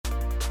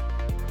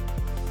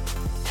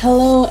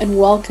Hello and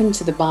welcome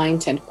to the By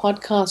Intent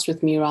podcast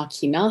with me,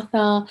 Rakhi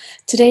Natha.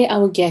 Today,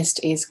 our guest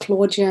is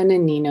Claudia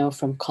Nannino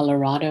from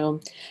Colorado.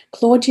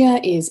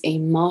 Claudia is a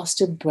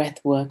master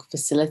breathwork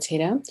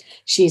facilitator.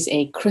 She's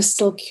a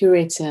crystal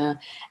curator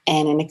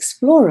and an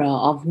explorer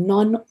of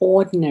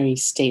non-ordinary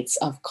states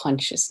of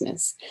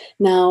consciousness.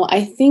 Now,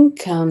 I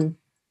think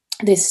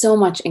there's so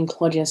much in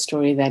Claudia's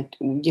story that,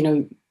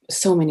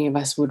 so many of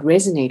us would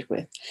resonate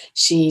with.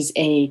 She's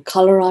a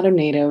Colorado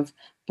native,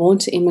 born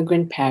to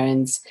immigrant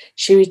parents.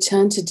 She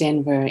returned to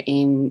Denver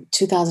in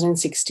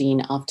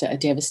 2016 after a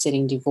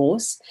devastating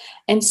divorce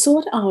and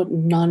sought out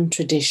non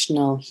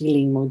traditional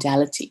healing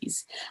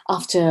modalities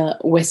after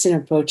Western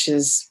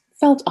approaches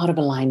felt out of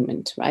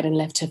alignment, right, and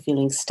left her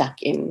feeling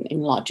stuck in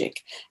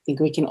logic. I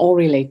think we can all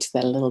relate to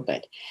that a little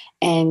bit.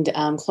 And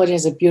Claudia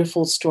has a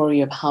beautiful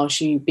story of how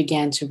she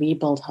began to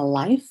rebuild her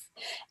life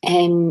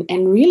and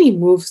really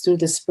move through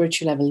the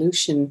spiritual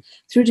evolution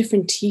through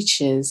different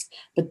teachers,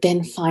 but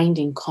then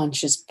finding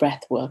conscious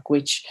breath work,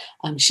 which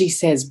she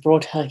says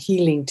brought her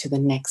healing to the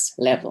next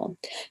level.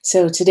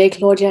 So today,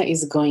 Claudia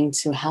is going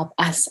to help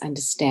us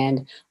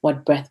understand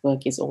what breath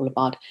work is all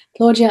about.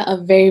 Claudia, a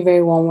very,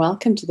 very warm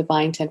welcome to the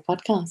By Intent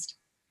podcast.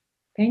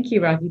 Thank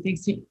you, Rocky.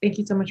 Thank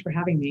you so much for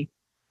having me.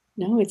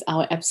 No, it's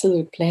our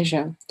absolute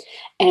pleasure.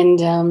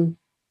 And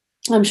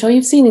I'm sure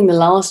you've seen in the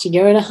last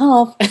year and a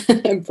half,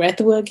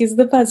 breathwork is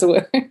the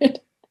buzzword.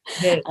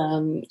 Yeah.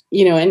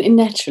 And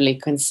naturally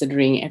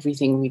considering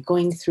everything we're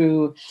going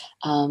through,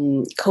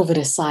 COVID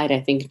aside,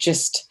 I think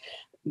just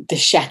the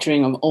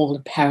shattering of all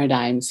the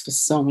paradigms for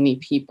so many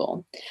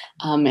people,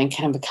 and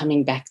kind of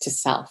coming back to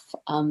self.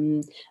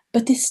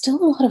 But there's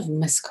still a lot of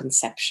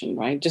misconception,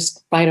 right?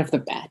 Just right off the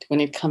bat when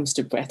it comes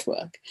to breath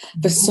work.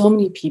 For so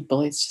many people,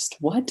 it's just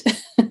what?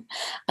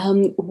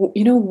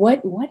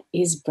 What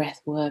is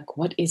breath work?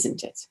 What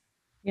isn't it?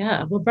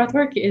 Yeah. Well,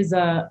 breathwork is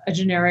a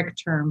generic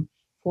term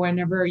for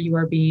whenever you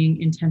are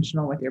being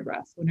intentional with your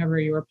breath, whenever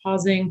you are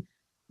pausing,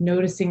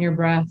 noticing your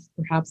breath,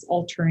 perhaps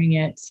altering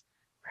it,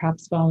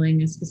 perhaps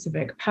following a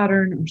specific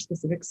pattern or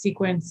specific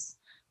sequence.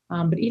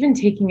 But even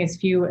taking as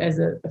few as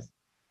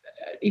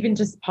even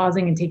just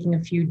pausing and taking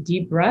a few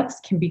deep breaths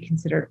can be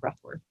considered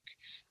breathwork.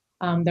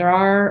 There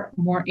are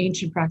more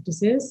ancient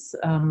practices,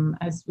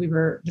 as we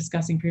were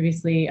discussing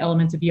previously,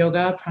 elements of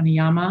yoga,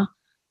 pranayama,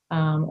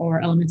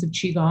 or elements of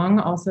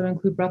qigong also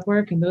include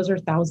breathwork, and those are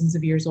thousands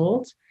of years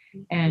old.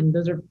 And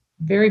those are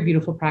very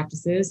beautiful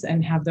practices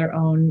and have their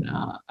own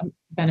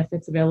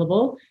benefits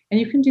available. And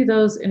you can do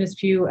those in as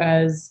few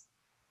as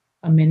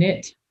a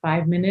minute,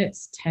 5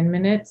 minutes, 10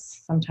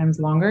 minutes, sometimes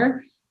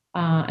longer.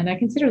 And I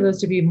consider those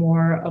to be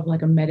more of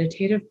like a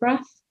meditative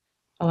breath,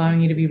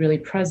 allowing you to be really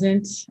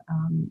present,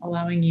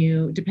 allowing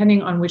you,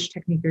 depending on which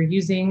technique you're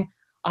using,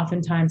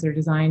 oftentimes they're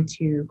designed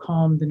to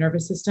calm the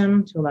nervous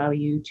system, to allow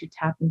you to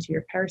tap into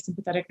your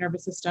parasympathetic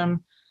nervous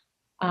system.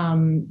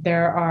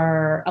 There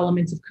are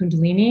elements of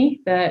Kundalini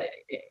that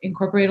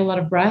incorporate a lot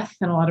of breath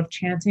and a lot of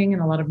chanting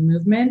and a lot of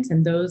movement,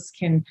 and those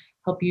can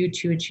help you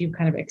to achieve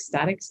kind of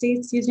ecstatic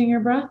states using your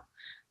breath,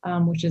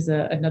 which is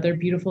another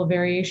beautiful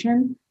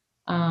variation.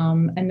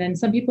 And then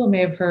some people may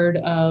have heard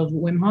of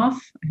Wim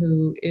Hof,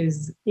 who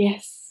is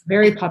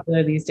very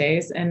popular these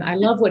days. And I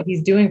love what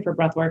he's doing for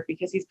breathwork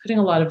because he's putting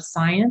a lot of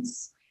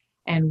science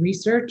and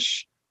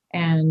research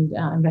and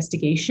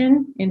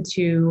investigation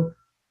into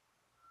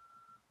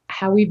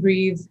how we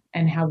breathe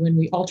and how when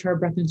we alter our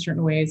breath in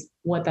certain ways,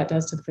 what that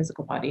does to the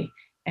physical body.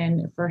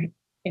 And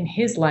in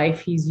his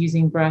life, he's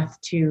using breath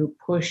to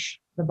push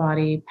the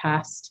body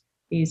past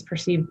these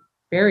perceived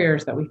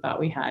barriers that we thought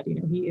we had.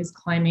 He is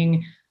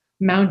climbing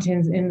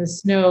mountains in the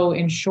snow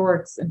in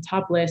shorts and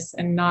topless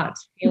and not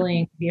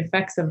feeling the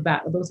effects of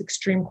those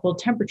extreme cold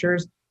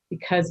temperatures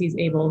because he's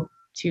able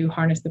to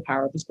harness the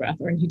power of his breath.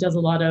 And he does a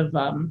lot of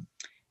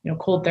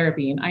cold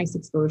therapy and ice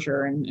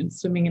exposure and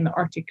swimming in the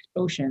Arctic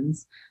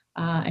oceans.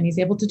 And he's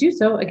able to do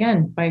so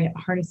again by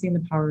harnessing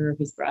the power of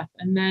his breath.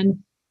 And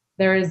then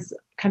there is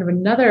kind of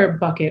another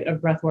bucket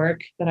of breath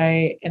work that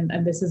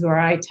and this is where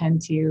I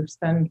tend to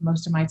spend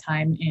most of my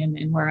time in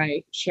and where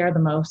I share the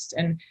most.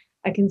 And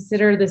I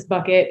consider this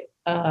bucket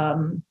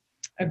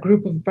a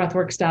group of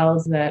breathwork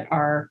styles that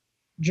are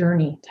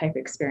journey type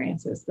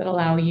experiences that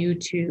allow you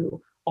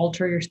to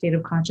alter your state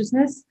of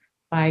consciousness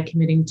by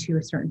committing to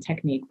a certain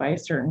technique, by a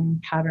certain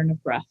pattern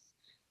of breath.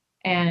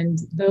 And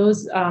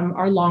those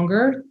are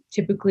longer,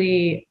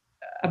 typically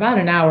about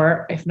an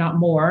hour, if not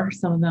more.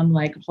 Some of them,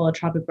 like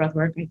holotropic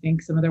breathwork, I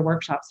think some of their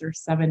workshops are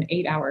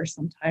 7-8 hours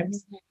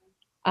sometimes.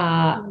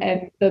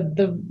 And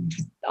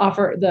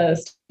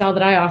the style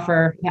that I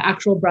offer, the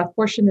actual breath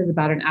portion is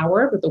about an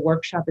hour, but the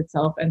workshop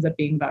itself ends up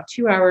being about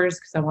 2 hours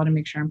because I want to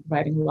make sure I'm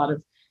providing a lot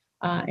of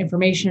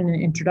information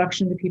and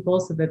introduction to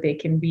people so that they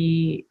can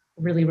be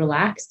really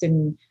relaxed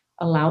and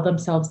allow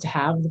themselves to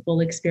have the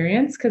full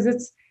experience.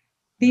 Because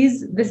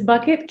this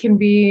bucket can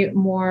be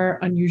more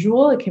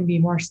unusual. It can be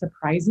more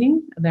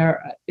surprising.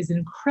 There is an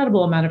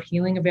incredible amount of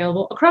healing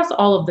available across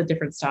all of the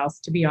different styles,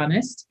 to be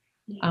honest.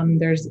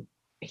 There's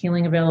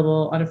healing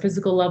available on a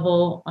physical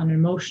level, on an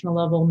emotional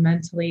level,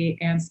 mentally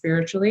and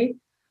spiritually.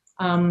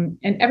 And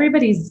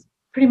everybody's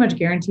pretty much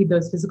guaranteed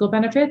those physical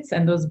benefits,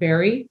 and those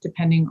vary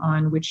depending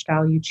on which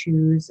style you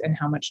choose and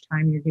how much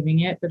time you're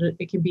giving it. But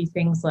it can be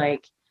things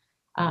like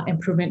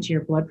improvement to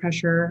your blood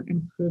pressure,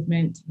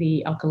 improvement to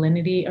the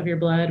alkalinity of your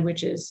blood,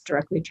 which is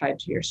directly tied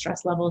to your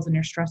stress levels and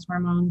your stress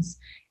hormones.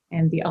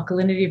 And the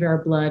alkalinity of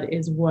our blood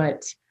is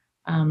what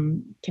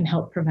can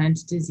help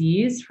prevent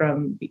disease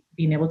from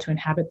being able to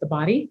inhabit the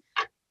body.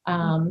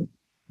 Um,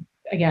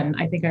 Again,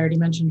 I think I already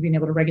mentioned being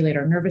able to regulate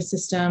our nervous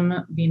system,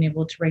 being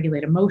able to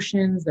regulate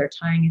emotions. They're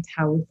tying it to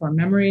how we form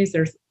memories.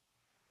 There's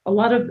a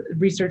lot of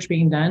research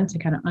being done to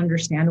kind of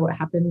understand what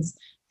happens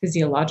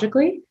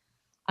physiologically.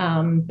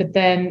 But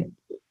then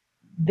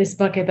this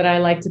bucket that I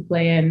like to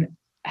play in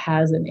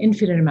has an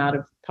infinite amount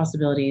of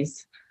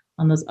possibilities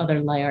on those other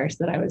layers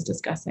that I was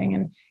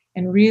discussing.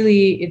 And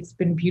really, it's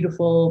been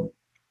beautiful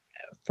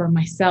for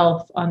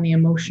myself on the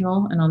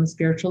emotional and on the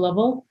spiritual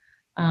level.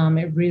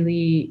 It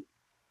really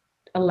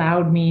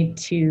allowed me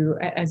to,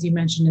 as you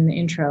mentioned in the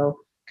intro,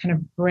 kind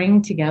of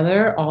bring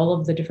together all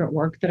of the different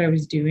work that I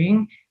was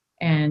doing.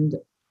 And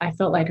I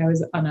felt like I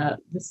was on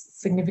this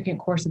significant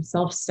course of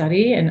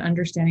self-study and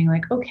understanding,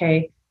 like,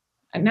 okay,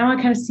 now I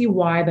kind of see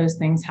why those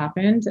things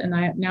happened. And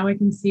now I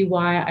can see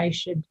why I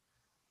should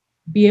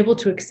be able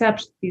to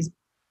accept these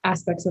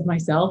aspects of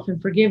myself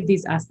and forgive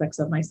these aspects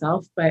of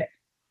myself. But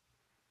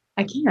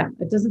I can't.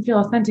 It doesn't feel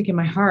authentic in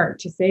my heart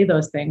to say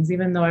those things,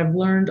 even though I've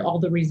learned all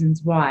the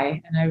reasons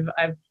why. And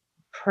I've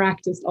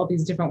practiced all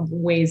these different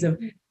ways of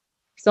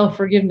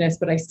self-forgiveness,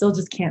 but I still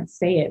just can't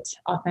say it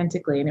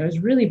authentically. And it was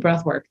really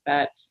breath work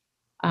that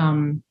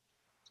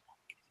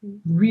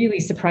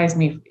really surprised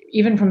me,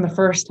 even from the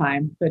first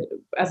time. But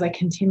as I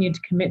continued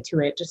to commit to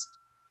it, just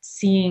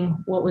seeing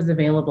what was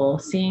available,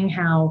 seeing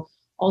how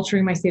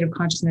altering my state of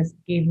consciousness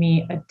gave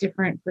me a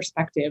different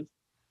perspective,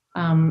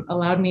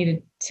 allowed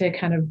me to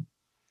kind of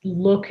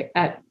look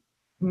at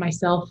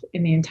myself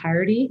in the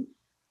entirety,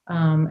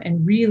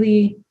 and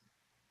really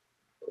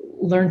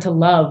learn to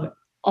love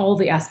all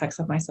the aspects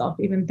of myself,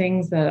 even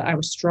things that I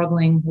was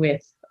struggling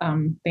with,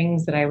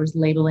 things that I was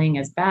labeling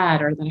as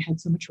bad or that I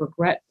had so much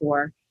regret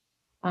for,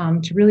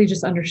 to really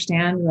just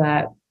understand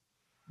that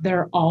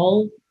they're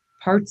all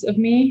parts of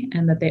me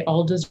and that they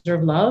all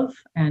deserve love.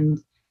 And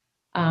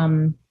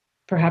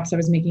perhaps I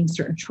was making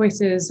certain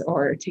choices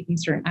or taking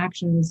certain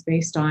actions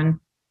based on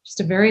just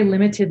a very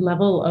limited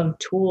level of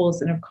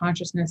tools and of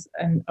consciousness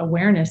and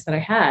awareness that I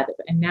had.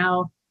 And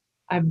now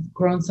I've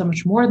grown so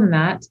much more than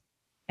that.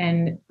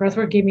 And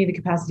breathwork gave me the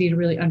capacity to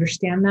really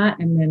understand that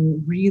and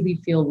then really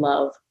feel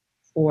love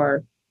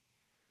for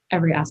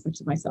every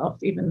aspect of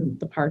myself, even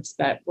the parts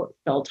that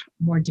felt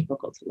more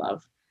difficult to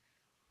love.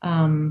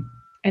 And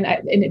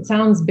it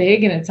sounds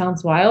big and it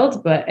sounds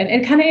wild, but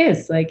it kind of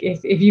is. Like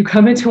if you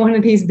come into one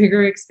of these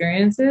bigger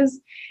experiences,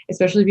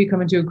 especially if you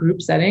come into a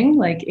group setting,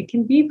 like it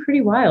can be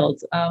pretty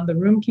wild. The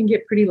room can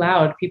get pretty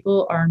loud.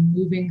 People are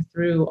moving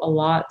through a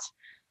lot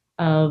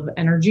of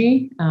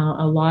energy,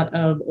 a lot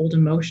of old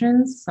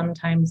emotions,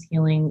 sometimes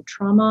healing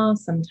trauma,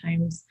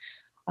 sometimes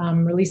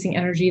releasing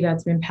energy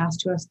that's been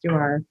passed to us through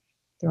our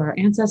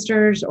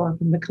ancestors or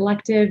from the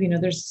collective. You know,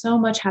 there's so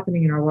much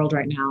happening in our world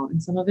right now,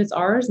 and some of it's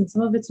ours and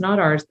some of it's not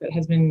ours,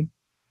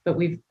 but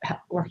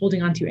we're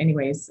holding on to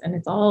anyways. And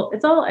it's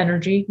all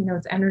energy. You know,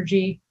 it's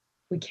energy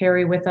we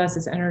carry with us.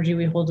 It's energy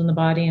we hold in the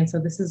body. And so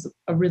this is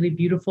a really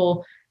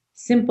beautiful,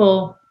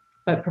 simple,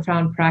 but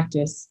profound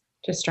practice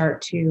to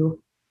start to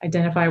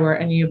identify where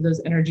any of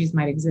those energies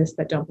might exist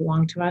that don't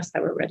belong to us,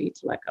 that we're ready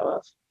to let go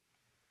of.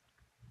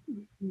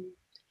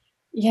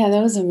 Yeah,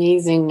 that was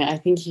amazing. I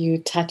think you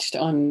touched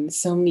on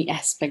so many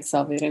aspects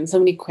of it and so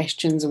many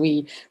questions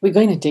we're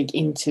going to dig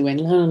into and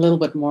learn a little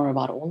bit more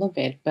about all of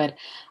it. But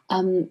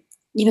the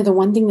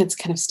one thing that's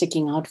kind of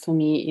sticking out for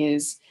me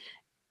is,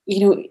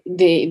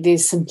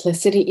 there's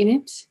simplicity in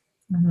it.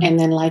 Mm-hmm. And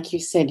then, like you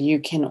said, you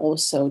can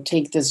also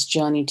take this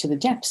journey to the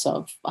depths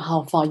of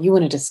how far you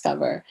want to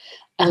discover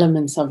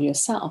elements of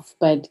yourself.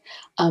 But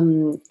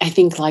I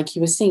think, like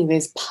you were saying,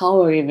 there's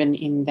power even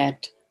in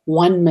that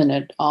 1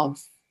 minute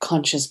of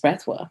conscious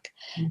breath work.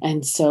 Mm-hmm.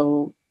 And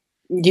so,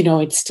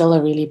 it's still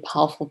a really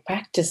powerful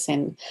practice.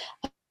 And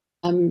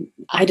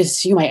I'd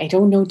assume, I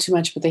don't know too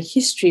much about the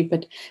history,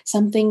 but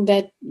something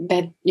that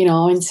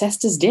our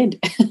ancestors did.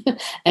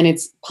 And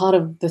it's part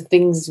of the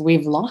things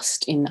we've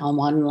lost in our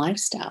modern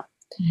lifestyle.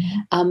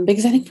 Mm-hmm.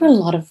 Because I think for a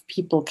lot of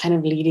people, kind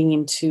of leading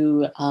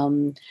into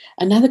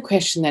another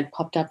question that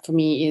popped up for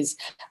me is,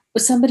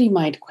 somebody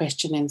might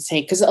question and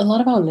say, because a lot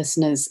of our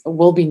listeners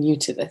will be new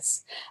to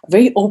this,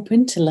 very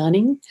open to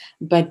learning,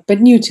 but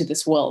new to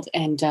this world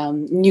and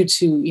new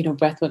to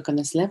breathwork on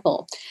this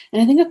level. And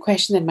I think a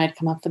question that might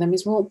come up for them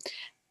is, well,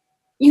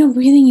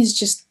 breathing is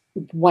just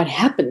what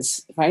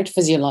happens, right?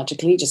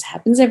 Physiologically, it just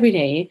happens every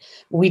day.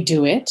 We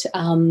do it.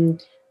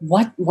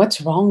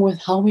 What's wrong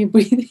with how we're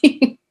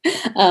breathing?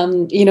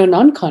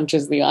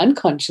 Non-consciously or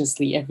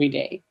unconsciously every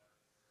day.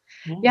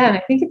 Yeah, and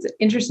I think it's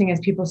interesting as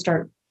people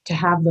start to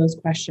have those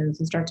questions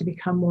and start to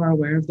become more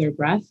aware of their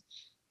breath,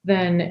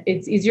 then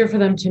it's easier for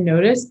them to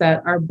notice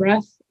that our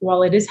breath,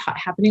 while it is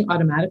happening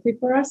automatically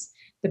for us,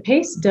 the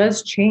pace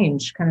does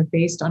change kind of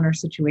based on our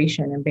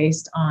situation and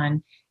based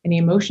on any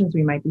emotions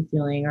we might be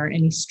feeling or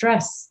any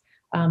stress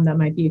that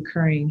might be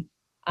occurring.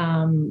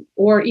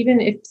 Or even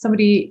if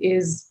somebody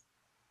is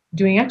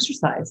doing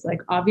exercise,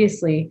 like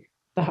obviously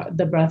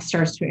the breath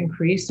starts to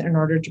increase in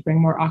order to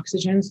bring more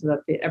oxygen so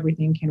that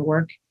everything can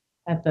work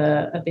at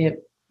the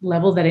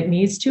level that it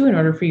needs to in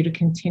order for you to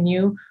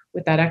continue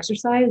with that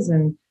exercise.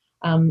 And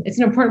it's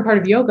an important part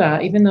of yoga,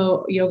 even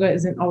though yoga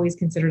isn't always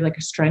considered like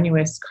a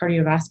strenuous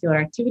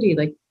cardiovascular activity.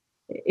 Like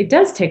it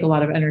does take a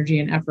lot of energy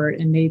and effort,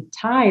 and they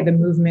tie the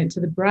movement to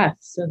the breath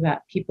so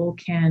that people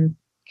can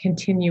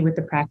continue with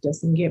the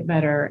practice and get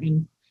better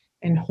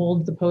and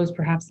hold the pose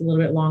perhaps a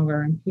little bit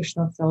longer and push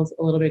themselves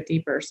a little bit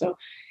deeper. So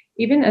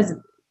even as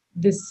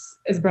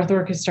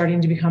breathwork is starting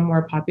to become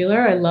more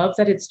popular, I love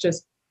that it's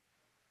just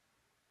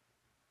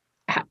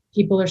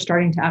people are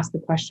starting to ask the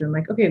question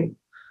like, okay,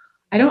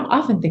 I don't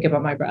often think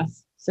about my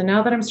breath. So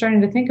now that I'm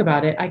starting to think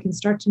about it, I can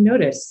start to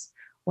notice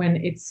when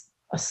it's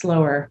a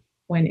slower,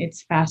 when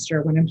it's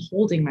faster, when I'm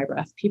holding my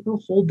breath.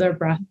 People hold their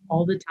breath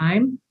all the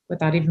time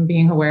without even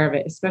being aware of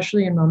it,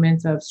 especially in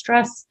moments of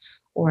stress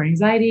or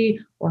anxiety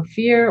or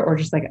fear or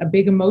just like a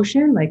big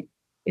emotion. Like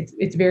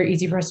it's very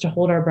easy for us to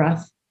hold our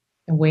breath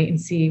and wait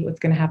and see what's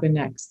going to happen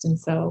next. And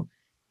so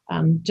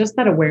just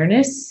that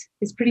awareness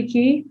is pretty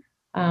key.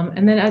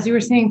 And then, as you were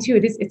saying too,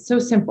 it's so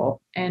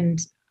simple, and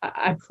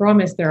I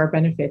promise there are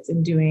benefits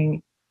in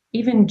doing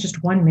even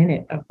just 1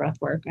 minute of breath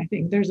work. I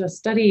think there's a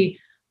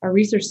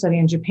research study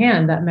in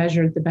Japan that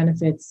measured the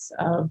benefits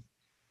of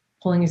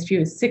pulling as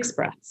few as 6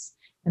 breaths.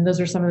 And those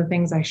are some of the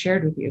things I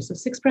shared with you. So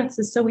 6 breaths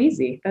is so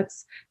easy.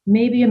 That's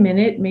maybe a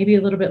minute, maybe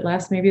a little bit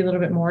less, maybe a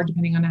little bit more,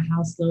 depending on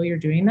how slow you're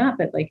doing that.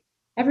 But like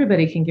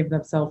everybody can give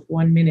themselves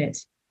 1 minute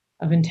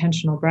of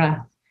intentional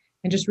breath.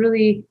 And just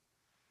really,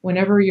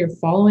 whenever you're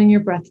following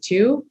your breath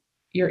too,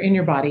 you're in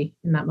your body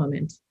in that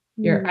moment.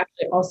 You're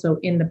actually also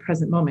in the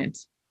present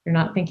moment. You're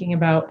not thinking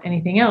about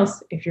anything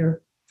else if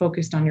you're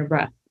focused on your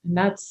breath. And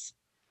that's,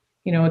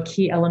 a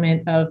key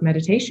element of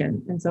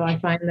meditation. And so I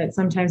find that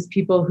sometimes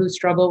people who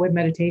struggle with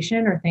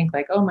meditation or think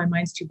like, oh, my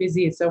mind's too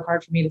busy, it's so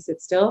hard for me to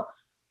sit still,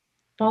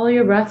 follow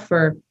your breath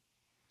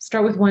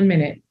start with 1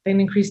 minute, then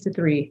increase to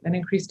 3, then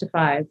increase to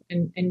 5,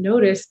 and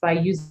notice by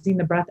using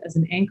the breath as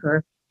an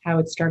anchor how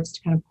it starts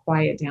to kind of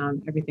quiet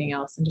down everything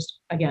else and just,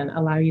 again,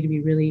 allow you to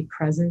be really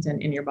present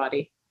and in your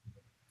body.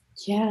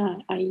 Yeah,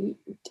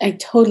 I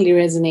totally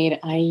resonate.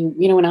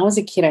 When I was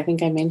a kid, I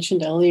think I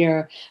mentioned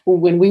earlier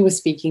when we were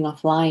speaking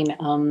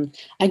offline,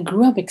 I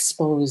grew up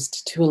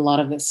exposed to a lot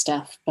of this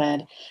stuff,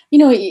 but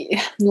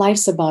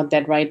life's about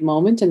that right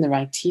moment and the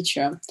right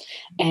teacher.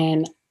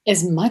 And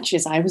as much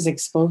as I was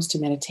exposed to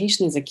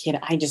meditation as a kid,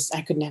 I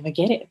could never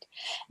get it.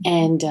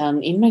 And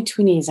in my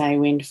 20s, I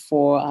went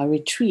for a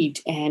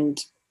retreat,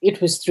 and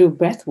it was through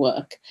breath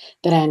work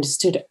that I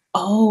understood,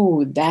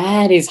 oh,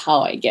 that is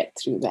how I get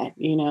through that.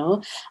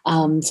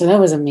 So that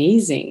was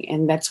amazing.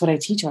 And that's what I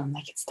teach her. I'm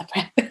like, it's the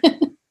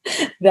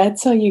breath.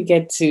 That's how you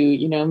get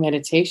to,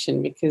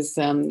 meditation, because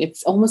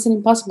it's almost an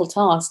impossible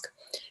task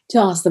to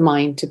ask the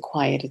mind to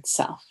quiet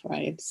itself,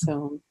 right?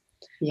 So,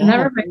 And that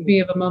yeah. reminds me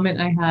of a moment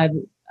I had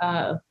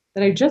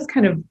that I just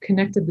kind of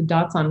connected the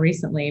dots on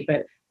recently,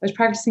 but I was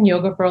practicing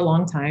yoga for a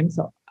long time.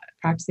 So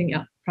practicing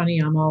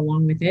pranayama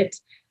along with it,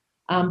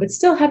 but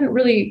still hadn't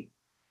really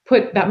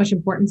put that much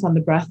importance on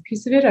the breath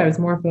piece of it. I was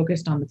more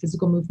focused on the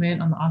physical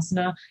movement, on the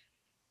asana.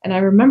 And I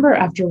remember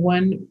after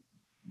one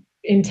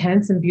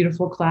intense and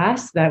beautiful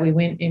class that we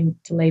went in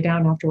to lay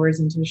down afterwards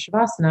into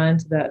shavasana,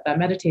 into that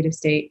meditative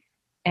state.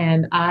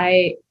 And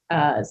I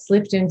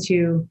slipped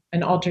into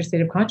an altered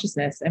state of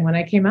consciousness. And when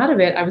I came out of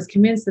it, I was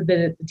convinced that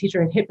the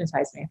teacher had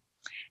hypnotized me.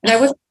 And I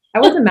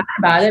wasn't mad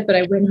about it, but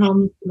I went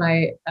home to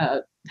my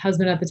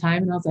husband at the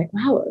time, and I was like,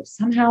 wow,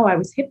 somehow I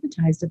was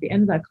hypnotized at the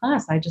end of that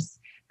class. I just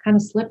kind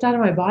of slipped out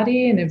of my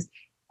body, and it was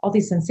all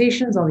these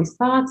sensations, all these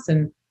thoughts,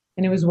 and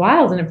it was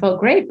wild and it felt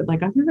great. But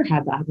like, I've never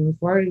had that happen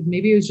before.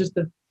 Maybe it was just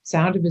the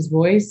sound of his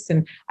voice,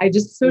 and I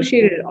just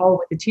associated it all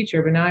with the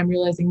teacher. But now I'm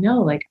realizing,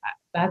 no, like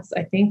that's,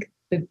 I think,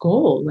 the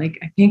goal. Like,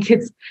 I think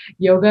it's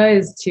yoga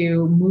is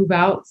to move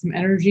out some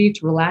energy,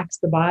 to relax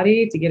the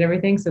body, to get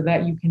everything so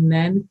that you can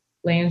then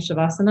lay in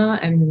shavasana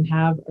and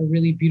have a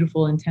really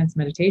beautiful, intense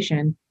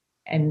meditation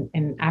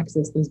and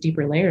access those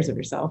deeper layers of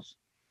yourself.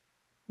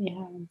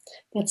 Yeah,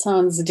 that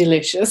sounds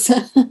delicious.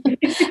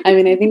 I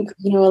mean, I think,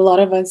 a lot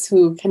of us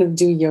who kind of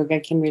do yoga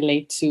can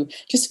relate to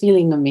just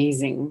feeling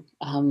amazing,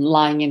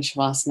 lying in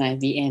Shavasana at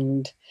the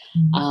end.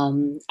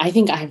 Mhm. I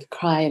think I've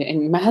cried,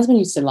 and my husband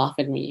used to laugh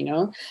at me,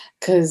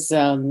 because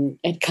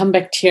I'd come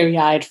back teary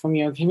eyed from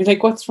yoga and be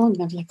like, what's wrong?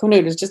 And I'm like, oh no,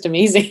 it was just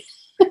amazing.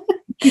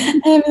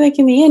 And I'm like,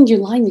 in the end, you're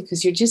lying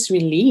because you just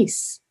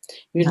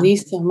Yeah.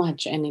 release so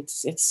much, and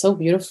it's so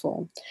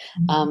beautiful.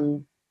 Mhm.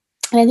 Um,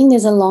 and I think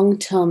there's a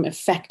long-term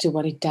effect to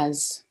what it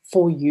does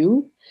for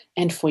you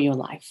and for your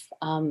life.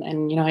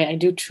 And, I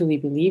do truly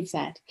believe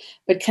that.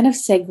 But kind of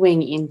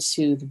segueing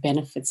into the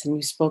benefits, and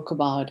we spoke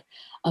about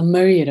a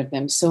myriad of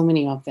them, so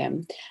many of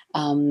them.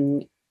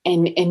 Um,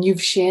 And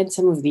you've shared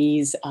some of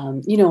these,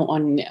 on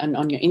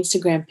your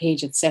Instagram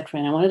page, etc.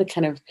 And I wanted to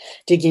kind of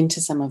dig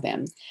into some of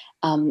them.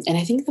 And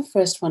I think the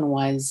first one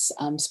was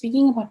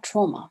speaking about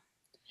trauma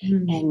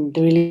Mm. and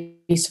the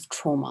release of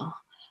trauma,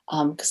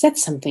 because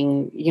that's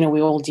something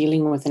we're all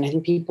dealing with, and I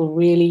think people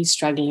really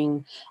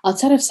struggling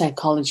outside of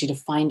psychology to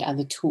find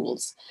other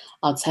tools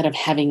outside of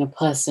having a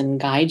person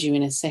guide you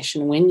in a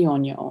session when you're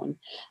on your own,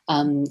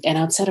 and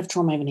outside of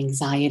trauma, even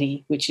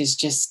anxiety, which is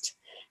just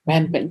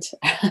rampant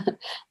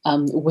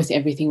with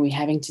everything we're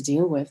having to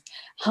deal with.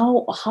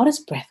 How does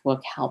breath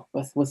work help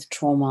with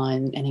trauma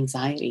and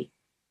anxiety?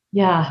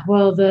 Yeah,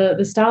 well,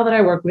 the style that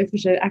I work with,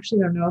 which I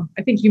actually don't know,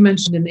 I think you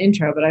mentioned in the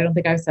intro, but I don't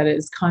think I've said it,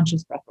 is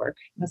conscious breath work.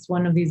 That's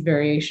one of these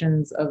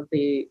variations of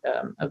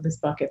this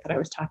bucket that I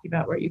was talking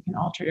about, where you can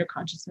alter your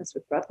consciousness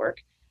with breath work.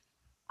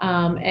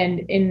 And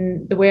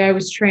in the way I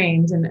was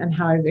trained, and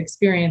how I've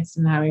experienced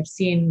and how I've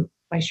seen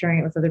by sharing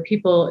it with other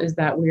people, is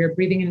that we're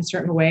breathing in a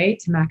certain way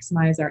to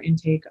maximize our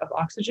intake of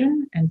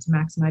oxygen and to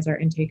maximize our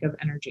intake of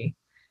energy.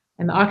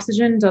 And the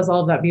oxygen does all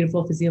of that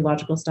beautiful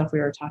physiological stuff we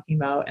were talking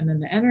about. And then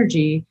the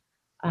energy,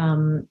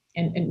 and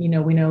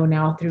we know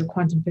now through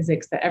quantum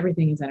physics that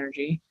everything is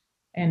energy,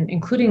 and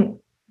including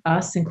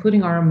us,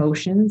 including our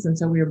emotions. And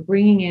so we are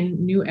bringing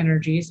in new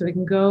energy so we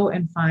can go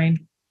and find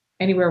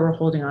anywhere we're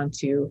holding on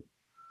to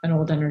an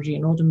old energy,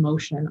 an old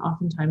emotion,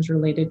 oftentimes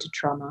related to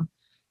trauma,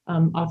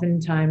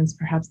 oftentimes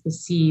perhaps the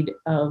seed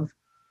of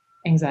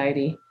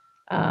anxiety.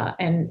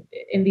 And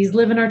these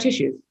live in our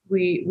tissues.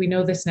 We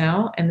know this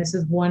now, and this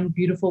is one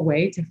beautiful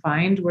way to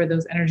find where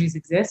those energies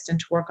exist and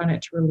to work on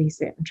it, to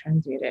release it and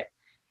transmute it.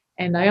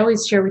 And I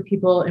always share with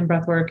people in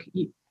breathwork,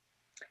 you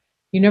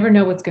never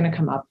know what's going to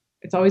come up.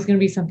 It's always going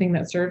to be something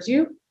that serves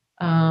you,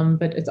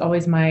 but it's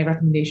always my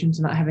recommendation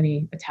to not have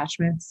any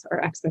attachments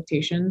or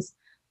expectations.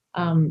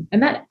 And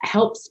that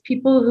helps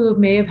people who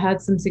may have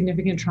had some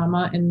significant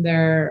trauma in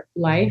their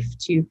life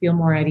to feel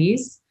more at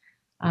ease.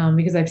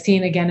 Because I've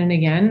seen again and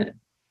again,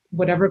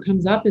 whatever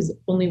comes up is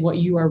only what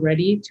you are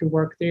ready to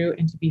work through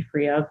and to be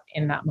free of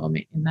in that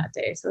moment, in that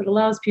day. So it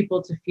allows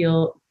people to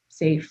feel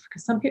safe,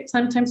 because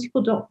sometimes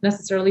people don't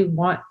necessarily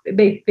want,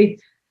 they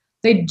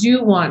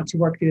do want to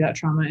work through that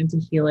trauma and to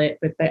heal it,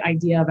 but the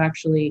idea of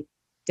actually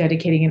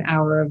dedicating an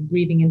hour of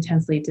breathing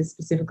intensely to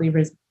specifically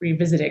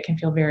revisit it can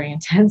feel very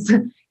intense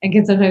and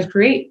can sometimes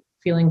create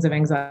feelings of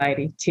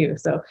anxiety too.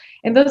 So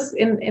in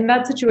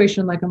that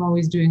situation, like, I'm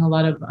always doing a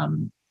lot of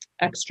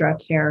extra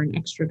care and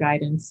extra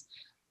guidance,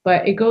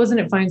 but it goes and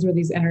it finds where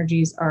these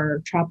energies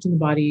are trapped in the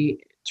body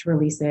to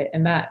release it.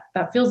 And that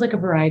feels like a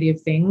variety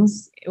of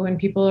things when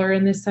people are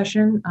in this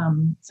session.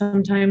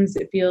 Sometimes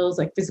it feels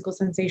like physical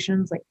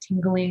sensations, like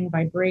tingling,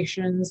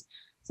 vibrations.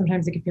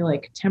 Sometimes it can feel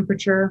like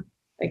temperature,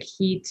 like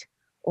heat,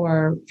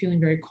 or feeling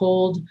very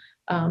cold.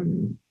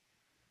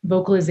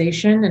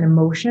 Vocalization and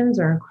emotions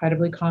are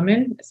incredibly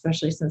common,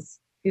 especially since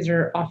these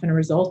are often a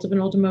result of an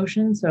old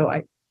emotion. So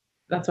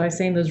that's why I'm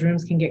saying those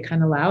rooms can get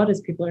kind of loud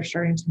as people are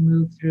starting to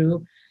move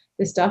through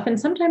this stuff. And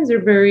sometimes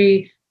they're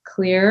very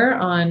clear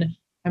on,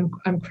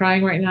 I'm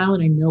crying right now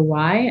and I know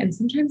why. And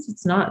sometimes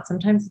it's not.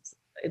 Sometimes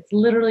it's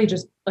literally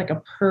just like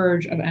a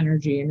purge of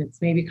energy, and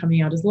it's maybe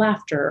coming out as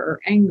laughter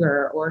or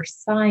anger or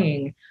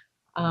sighing.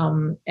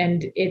 And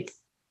it's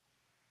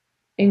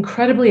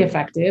incredibly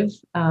effective.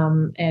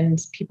 And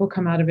people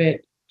come out of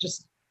it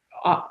just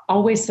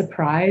always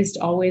surprised,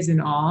 always in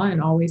awe,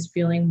 and always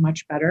feeling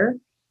much better.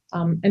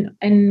 And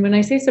when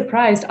I say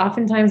surprised,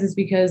 oftentimes it's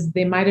because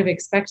they might have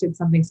expected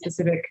something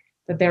specific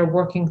that they're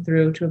working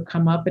through to have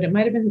come up, but it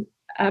might have been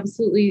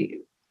absolutely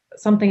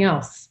something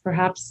else,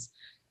 perhaps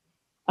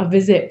a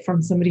visit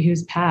from somebody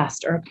who's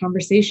passed, or a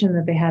conversation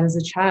that they had as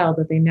a child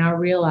that they now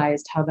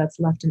realized how that's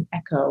left an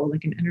echo,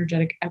 like an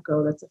energetic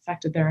echo that's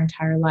affected their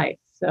entire life.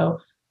 So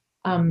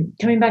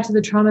coming back to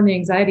the trauma and the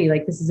anxiety,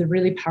 like, this is a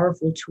really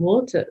powerful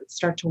tool to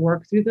start to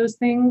work through those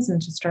things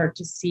and to start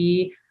to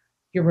see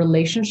your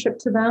relationship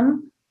to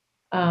them,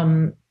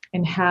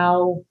 and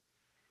how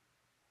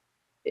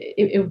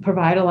it would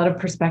provide a lot of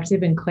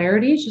perspective and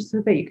clarity, just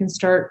so that you can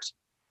start,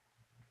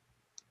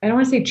 I don't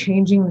want to say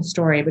changing the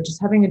story, but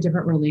just having a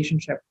different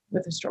relationship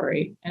with the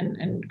story,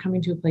 and coming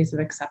to a place of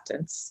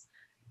acceptance,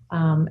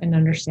 and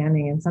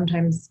understanding. And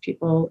sometimes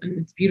people, and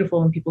it's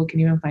beautiful when people can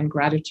even find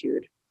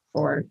gratitude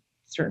for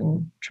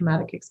certain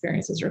traumatic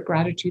experiences, or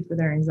gratitude for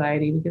their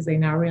anxiety, because they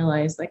now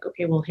realize, like,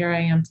 okay, well, here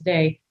I am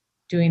today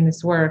doing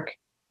this work,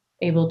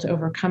 able to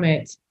overcome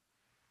it.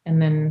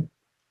 And then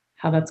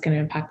how that's going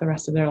to impact the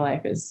rest of their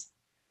life is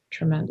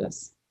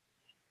tremendous.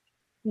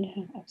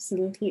 Yeah,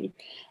 absolutely.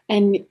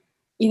 And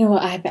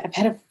I've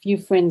had a few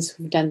friends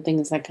who've done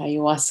things like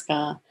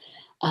ayahuasca,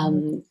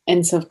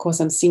 and so of course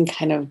I'm seeing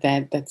kind of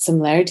that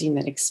similarity in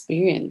that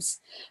experience.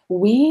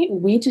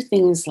 Where do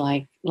things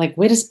like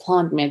where does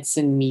plant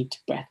medicine meet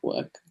breath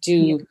work?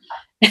 Yeah, Do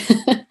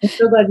I'm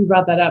so glad you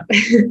brought that up.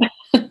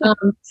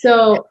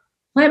 So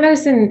plant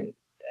medicine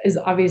is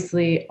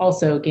obviously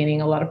also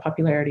gaining a lot of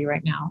popularity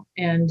right now,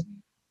 and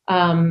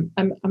I'm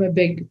a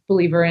big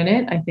believer in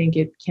it. I think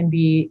it can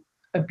be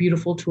a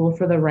beautiful tool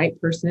for the right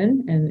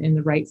person, and in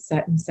the right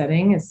set and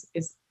setting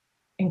is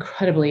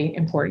incredibly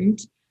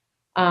important.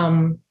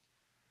 Um,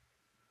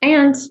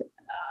 and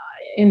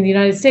in the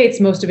United States,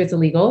 most of it's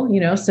illegal,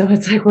 so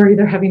it's like we're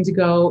either having to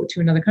go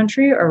to another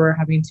country or we're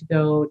having to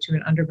go to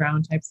an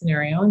underground type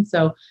scenario. And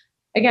so,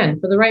 again,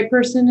 for the right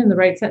person in the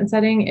right set and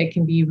setting, it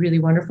can be a really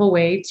wonderful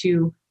way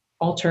to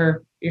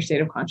alter your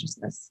state of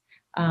consciousness.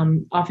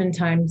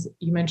 Oftentimes,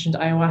 you mentioned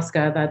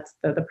ayahuasca, that's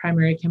the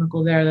primary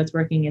chemical there that's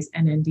working is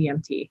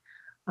NN-DMT.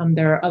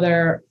 There are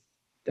other,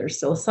 there's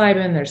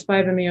psilocybin, there's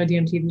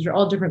 5-MeO-DMT. These are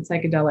all different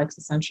psychedelics,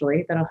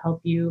 essentially, that'll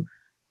help you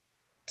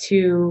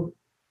to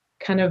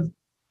kind of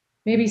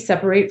maybe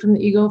separate from the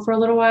ego for a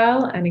little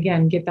while and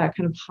again get that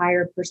kind of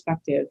higher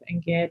perspective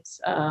and get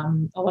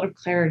a lot of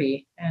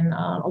clarity and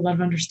a lot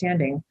of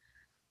understanding.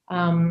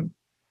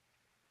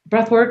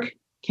 Breath work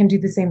can do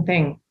the same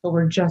thing, but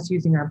we're just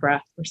using our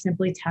breath. We're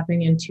simply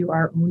tapping into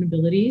our own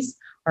abilities,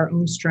 our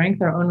own strength,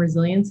 our own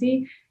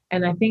resiliency.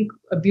 And I think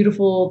a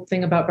beautiful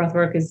thing about breath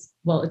work is,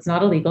 well, it's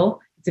not illegal.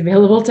 It's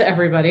available to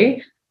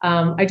everybody.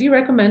 I do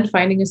recommend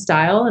finding a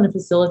style and a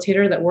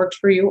facilitator that works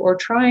for you, or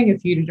trying a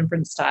few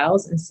different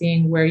styles and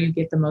seeing where you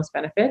get the most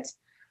benefit.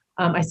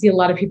 I see a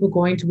lot of people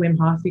going to Wim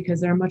Hof because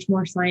they're much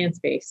more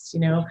science-based.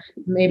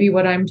 Maybe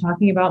what I'm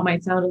talking about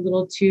might sound a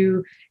little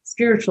too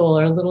spiritual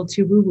or a little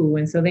too woo-woo,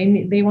 and so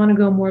they want to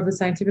go more of the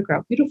scientific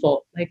route.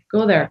 Beautiful, like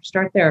go there,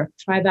 start there,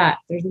 try that.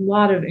 There's a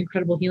lot of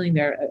incredible healing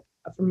there.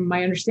 From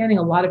my understanding,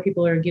 a lot of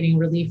people are getting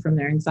relief from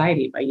their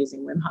anxiety by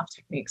using Wim Hof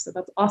techniques. So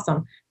that's awesome.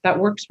 If that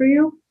works for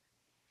you,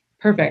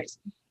 perfect.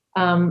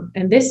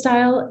 And this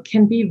style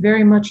can be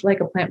very much like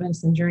a plant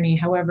medicine journey.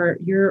 However,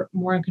 you're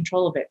more in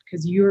control of it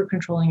because you're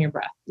controlling your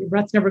breath. Your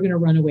breath's never going to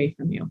run away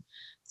from you.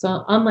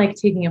 So unlike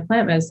taking a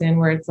plant medicine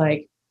where it's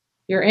like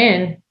you're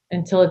in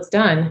until it's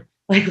done,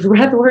 like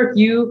breath work,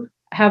 you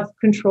have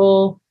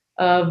control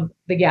of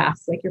the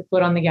gas, like your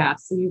foot on the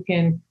gas. So you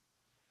can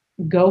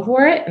go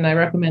for it. And I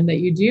recommend that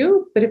you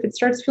do. But if it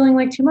starts feeling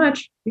like too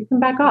much, you can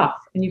back off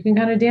and you can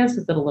kind of dance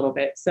with it a little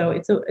bit. So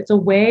it's a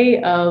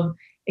way of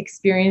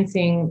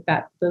experiencing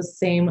those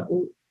same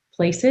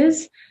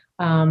places,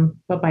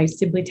 but by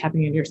simply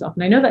tapping into yourself.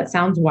 And I know that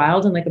sounds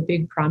wild and like a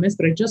big promise,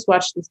 but I just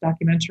watched this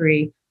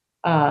documentary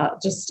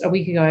just a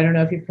week ago. I don't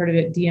know if you've heard of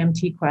it,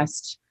 DMT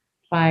Quest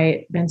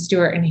by Ben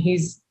Stewart. And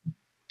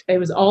it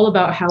was all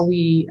about how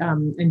we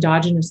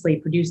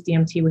endogenously produce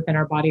DMT within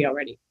our body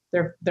already.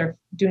 They're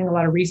doing a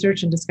lot of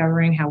research and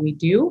discovering how we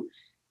do.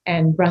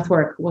 And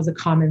breathwork was a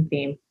common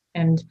theme.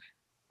 And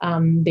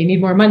they need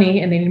more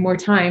money and they need more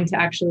time to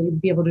actually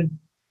be able to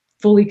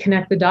fully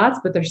connect the dots,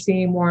 but they're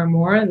seeing more and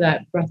more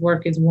that breath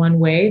work is one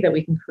way that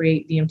we can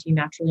create DMT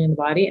naturally in the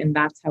body. And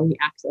that's how we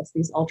access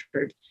these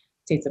altered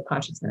states of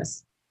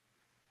consciousness.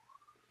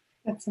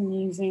 That's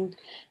amazing.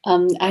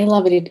 I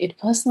love it. It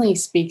personally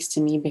speaks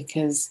to me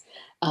because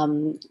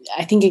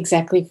I think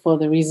exactly for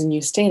the reason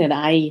you stated,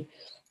 I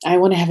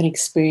want to have an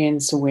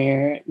experience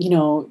where,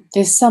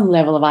 there's some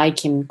level of I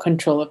can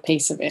control the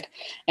pace of it.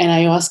 And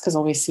ayahuasca's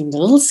always seemed a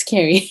little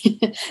scary.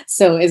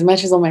 So as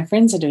much as all my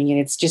friends are doing it,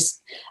 it's just,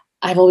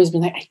 I've always been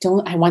like,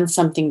 I want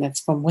something that's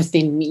from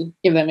within me,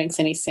 if that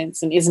makes any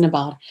sense, and isn't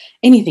about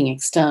anything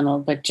external,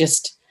 but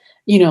just,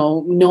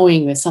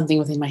 knowing there's something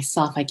within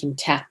myself I can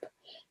tap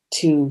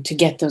to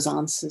get those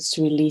answers,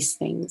 to release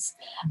things.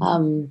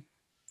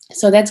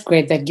 So that's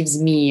great. That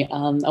gives me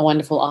a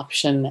wonderful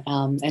option,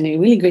 and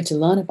it's really great to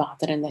learn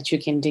about that and that you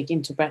can dig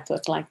into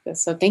breathwork like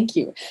this. So thank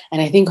you.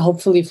 And I think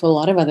hopefully for a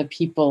lot of other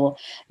people,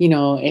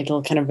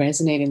 it'll kind of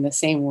resonate in the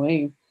same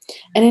way.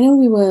 And I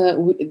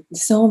know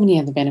so many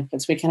other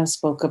benefits. We kind of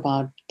spoke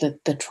about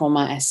the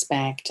trauma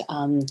aspect,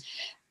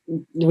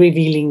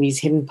 revealing these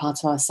hidden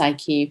parts of our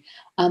psyche.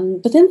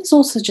 But then there's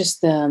also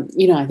just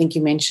I think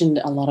you mentioned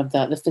a lot of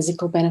the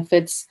physical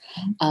benefits.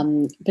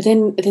 But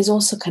then there's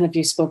also kind of,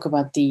 you spoke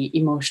about the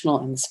emotional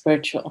and the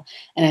spiritual.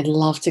 And I'd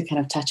love to kind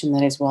of touch on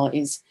that as well,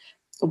 is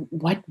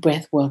what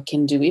breath work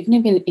can do, even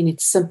if in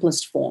its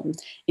simplest form,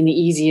 in the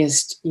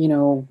easiest,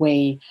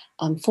 way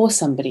for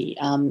somebody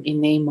in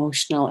their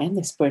emotional and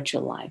their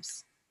spiritual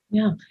lives.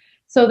 Yeah.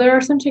 So there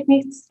are some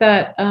techniques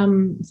that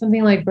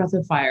something like breath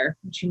of fire,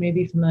 which you may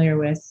be familiar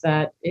with,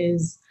 that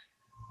is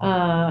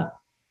a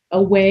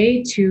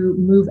way to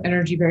move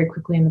energy very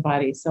quickly in the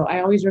body. So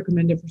I always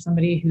recommend it for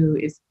somebody who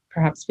is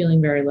perhaps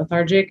feeling very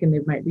lethargic and they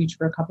might reach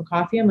for a cup of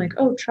coffee. I'm like,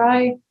 oh,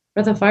 try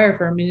breath of fire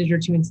for a minute or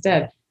two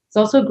instead. It's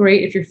also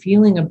great if you're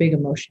feeling a big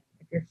emotion,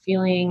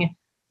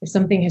 if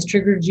something has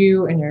triggered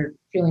you and you're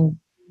feeling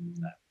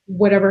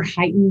whatever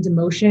heightened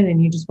emotion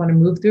and you just want to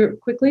move through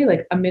it quickly,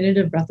 like a minute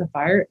of breath of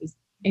fire is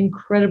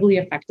incredibly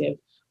effective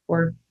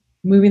for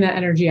moving that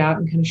energy out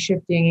and kind of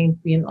shifting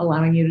and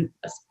allowing you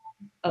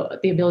to,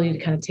 the ability to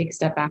kind of take a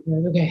step back and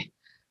be like, okay,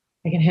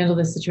 I can handle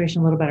this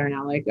situation a little better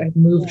now. Like I've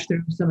moved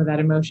through some of that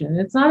emotion. And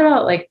it's not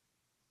about like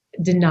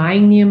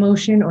denying the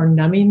emotion or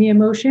numbing the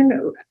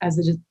emotion as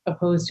it is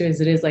opposed to as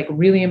it is like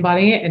really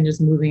embodying it and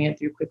just moving it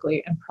through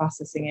quickly and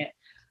processing it.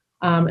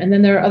 And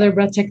then there are other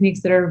breath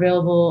techniques that are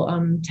available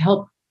to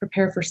help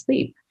prepare for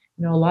sleep.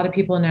 A lot of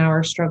people now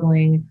are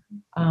struggling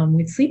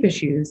with sleep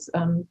issues,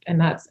 and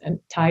that's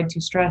tied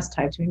to stress,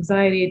 tied to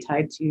anxiety,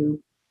 tied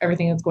to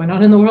everything that's going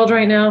on in the world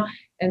right now.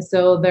 And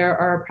so there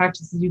are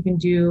practices you can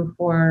do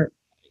for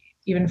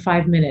even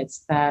 5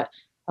 minutes that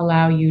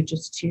allow you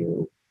just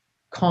to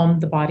calm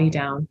the body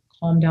down,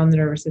 calm down the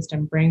nervous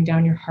system, bring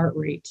down your heart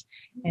rate,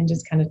 and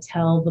just kind of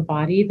tell the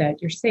body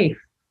that you're safe.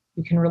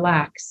 You can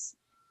relax.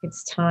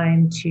 It's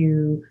time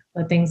to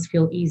let things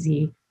feel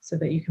easy so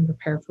that you can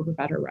prepare for a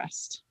better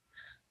rest.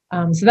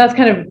 So that's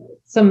kind of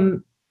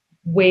some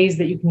ways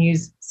that you can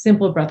use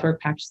simple breathwork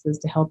practices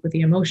to help with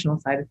the emotional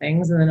side of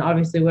things. And then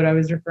obviously what I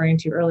was referring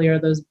to earlier,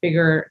 those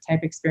bigger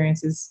type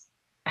experiences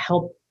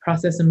help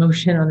process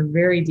emotion on a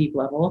very deep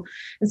level.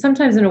 And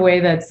sometimes in a way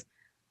that's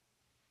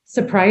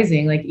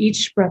surprising. Like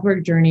each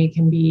breathwork journey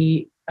can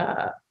be,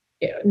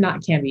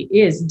 not can be,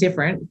 is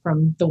different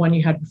from the one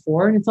you had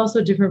before. And it's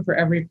also different for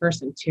every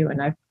person too.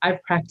 And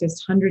I've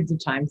practiced hundreds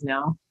of times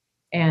now.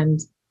 And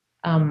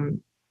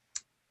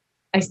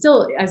I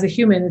still, as a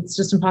human, it's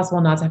just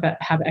impossible not to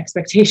have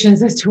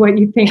expectations as to what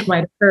you think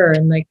might occur.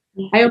 And like,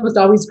 I almost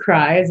always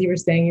cry, as you were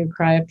saying, you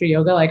cry after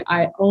yoga. Like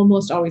I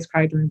almost always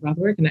cry during breath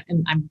work, and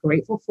I'm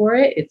grateful for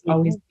it. It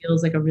always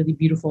feels like a really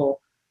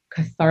beautiful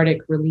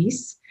cathartic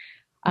release.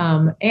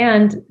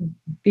 And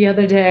the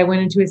other day I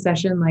went into a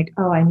session like,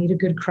 oh, I need a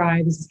good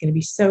cry. This is going to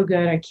be so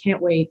good. I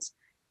can't wait.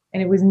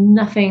 And it was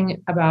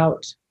nothing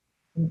about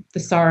the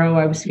sorrow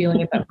I was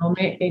feeling at that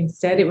moment.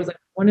 Instead, it was like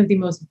one of the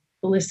most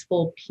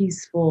blissful,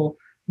 peaceful,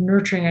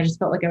 nurturing. I just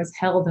felt like I was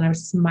held and I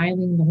was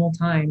smiling the whole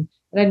time.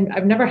 And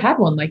I've never had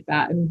one like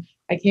that. And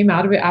I came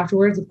out of it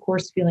afterwards, of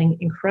course, feeling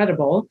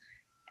incredible,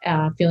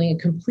 feeling a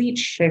complete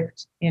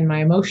shift in my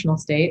emotional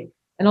state,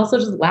 and also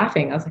just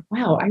laughing. I was like,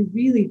 wow, I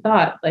really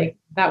thought like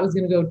that was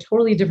going to go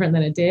totally different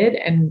than it did.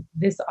 And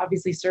this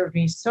obviously served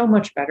me so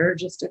much better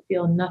just to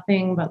feel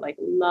nothing but like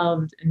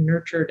loved and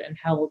nurtured and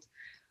held.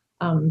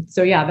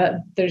 So yeah,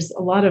 that there's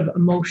a lot of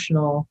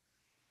emotional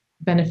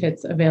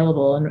benefits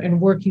available,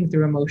 and working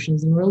through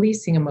emotions and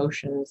releasing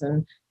emotions.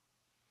 And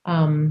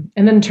then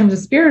in terms of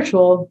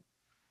spiritual,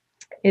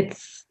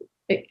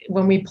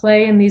 when we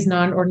play in these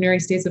non-ordinary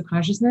states of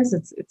consciousness,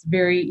 it's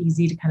very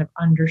easy to kind of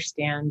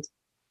understand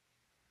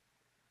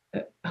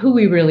who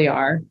we really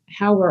are,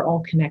 how we're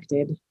all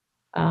connected,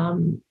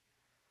 how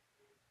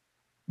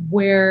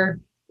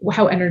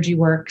energy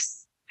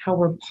works, how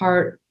we're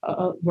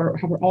how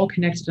we're all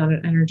connected on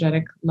an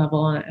energetic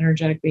level, on an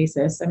energetic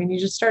basis. I mean, you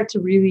just start to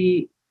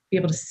really be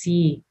able to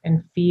see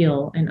and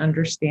feel and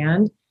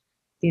understand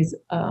these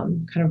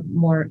kind of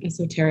more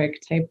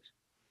esoteric type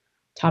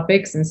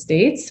topics and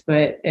states,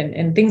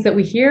 and things that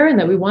we hear and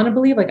that we want to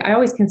believe. Like I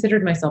always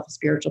considered myself a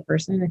spiritual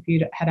person. If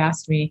you had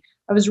asked me,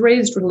 I was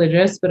raised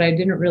religious, but I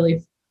didn't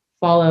really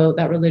follow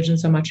that religion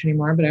so much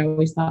anymore. But I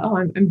always thought, oh,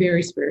 I'm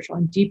very spiritual.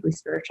 I'm deeply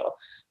spiritual.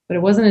 But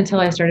it wasn't until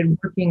I started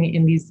working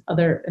in these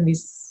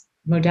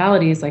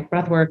modalities like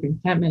breath work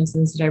and plant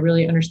medicines did I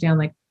really understand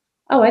like,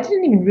 oh, I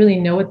didn't even really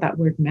know what that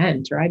word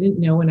meant, or I didn't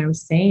know when I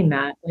was saying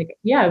that. Like,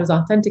 yeah, it was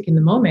authentic in the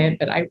moment,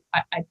 but I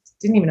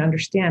didn't even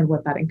understand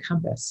what that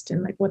encompassed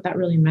and like what that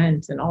really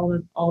meant, and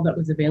all that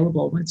was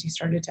available once you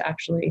started to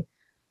actually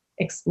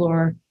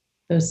explore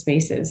those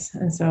spaces.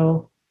 And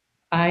so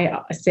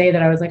I say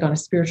that I was like on a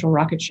spiritual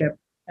rocket ship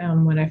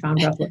when I found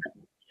breathwork,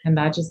 and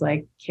that just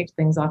like kicked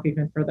things off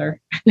even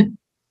further.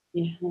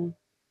 Yeah.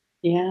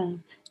 Yeah.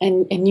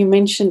 And you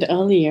mentioned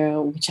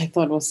earlier, which I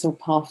thought was so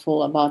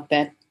powerful about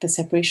that, the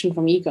separation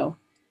from ego,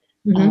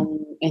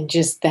 Mm-hmm. and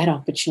just that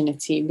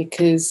opportunity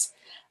because,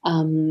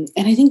 and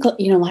I think,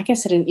 like I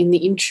said in the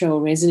intro,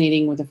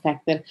 resonating with the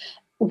fact that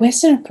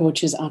Western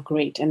approaches are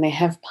great and they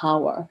have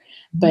power,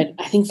 but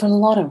I think for a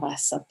lot of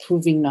us are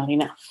proving not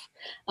enough.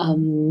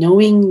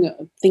 Knowing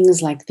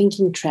things like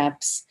thinking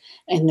traps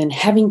and then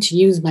having to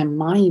use my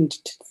mind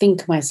to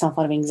think myself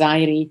out of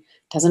anxiety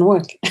doesn't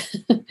work.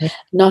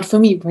 Not for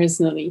me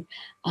personally.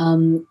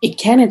 It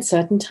can at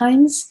certain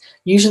times,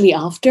 usually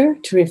after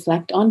to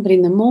reflect on, but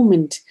in the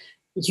moment,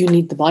 you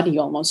need the body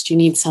almost. You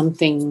need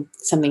something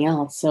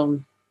else. So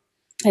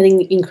I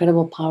think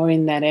incredible power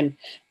in that, and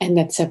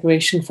that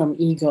separation from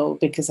ego,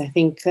 because I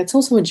think that's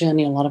also a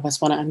journey a lot of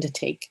us want to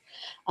undertake,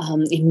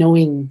 in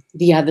knowing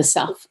the other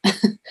self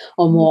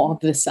or more of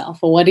the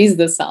self, or what is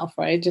the self,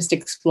 right? Just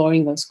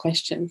exploring those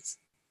questions.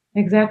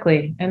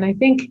 Exactly. And I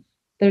think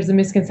there's a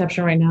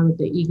misconception right now that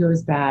the ego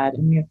is bad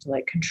and we have to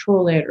like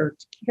control it or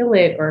to kill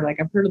it, or like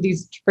I've heard of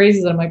these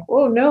phrases. I'm like,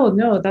 oh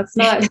no, that's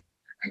not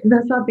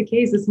that's not the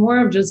case. It's more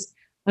of just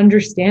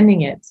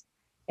understanding it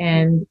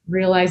and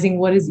realizing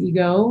what is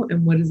ego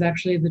and what is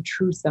actually the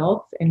true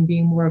self, and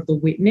being more of the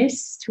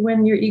witness to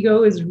when your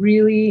ego is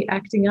really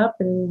acting up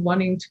and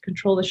wanting to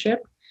control the ship.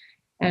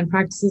 And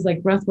practices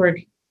like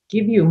breathwork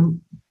give you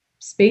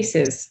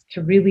spaces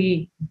to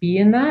really be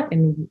in that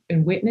and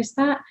witness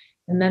that.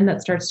 And then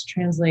that starts to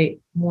translate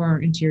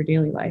more into your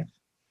daily life,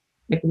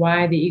 like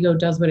why the ego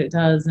does what it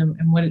does, and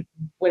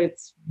what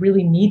it's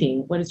really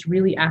needing, what it's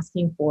really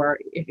asking for.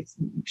 If it's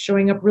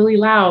showing up really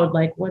loud,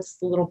 like what's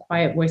the little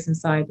quiet voice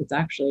inside that's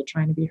actually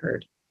trying to be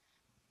heard.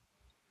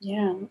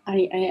 Yeah,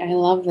 I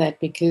love that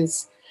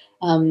because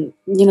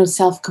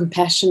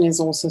Self-compassion is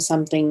also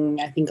something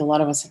I think a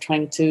lot of us are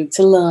trying to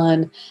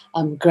learn,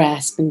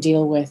 grasp, and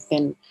deal with.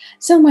 And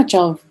so much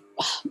of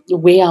the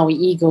way our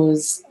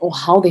egos, or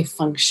how they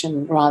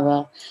function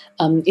rather,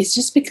 is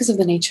just because of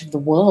the nature of the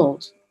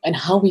world and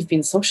how we've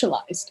been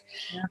socialized.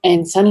 Yeah.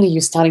 And suddenly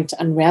you're starting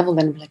to unravel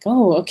and be like,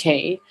 oh,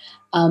 okay.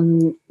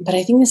 But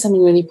I think there's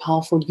something really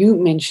powerful you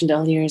mentioned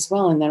earlier as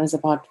well, and that was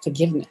about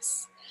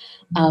forgiveness.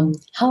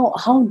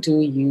 How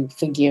do you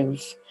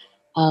forgive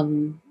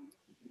um,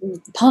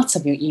 parts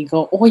of your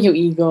ego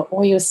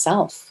or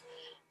yourself,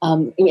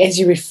 as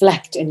you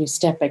reflect and you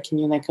step back and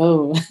you're like,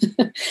 oh,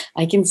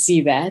 I can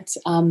see that.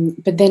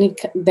 But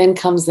then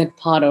comes that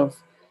part of,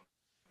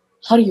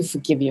 how do you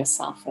forgive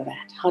yourself for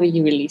that? How do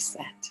you release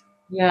that?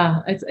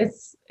 Yeah,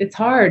 it's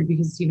hard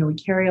because we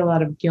carry a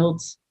lot of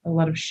guilt, a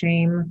lot of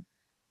shame.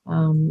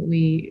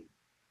 We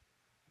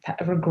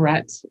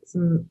regret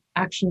some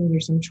actions or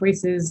some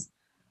choices.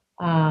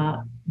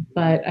 Uh,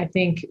 but I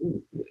think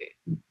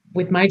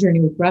with my journey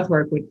with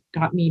breathwork, what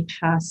got me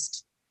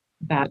past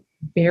that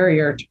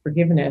barrier to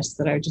forgiveness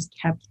that I just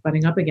kept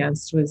butting up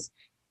against was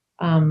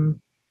um,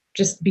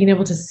 just being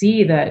able to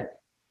see that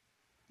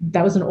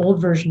that was an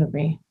old version of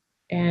me,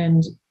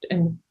 and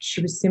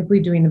she was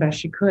simply doing the best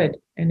she could,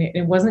 and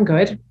it wasn't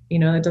good.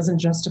 That doesn't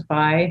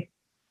justify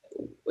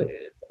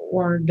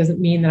or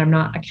doesn't mean that I'm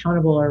not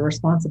accountable or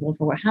responsible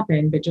for what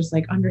happened, but just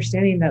like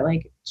understanding that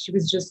like she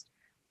was just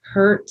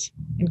hurt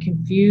and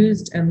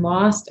confused and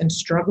lost and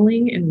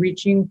struggling and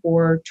reaching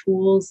for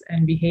tools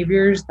and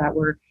behaviors that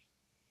were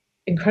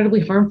incredibly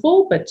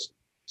harmful, but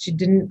she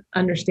didn't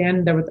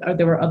understand there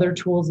were other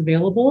tools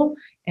available,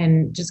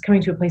 and just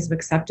coming to a place of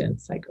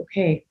acceptance, like,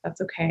 okay,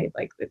 that's okay.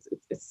 Like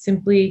it's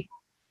simply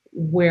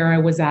where I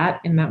was at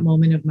in that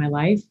moment of my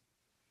life.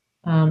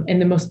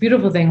 And the most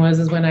beautiful thing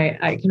is when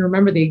I can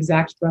remember the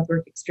exact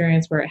breathwork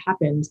experience where it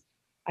happened.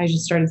 I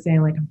just started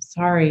saying like, I'm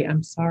sorry,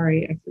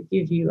 I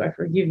forgive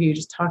you,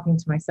 just talking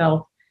to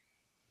myself.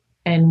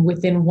 And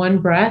within one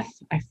breath,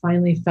 I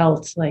finally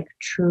felt like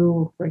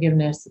true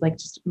forgiveness, like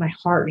just my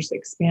heart just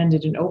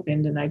expanded and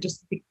opened, and I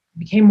just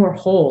became more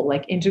whole,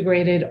 like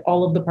integrated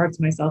all of the parts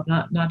of myself,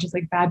 not just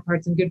like bad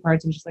parts and good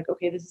parts. I'm just like,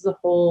 okay, this is a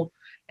whole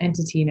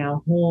entity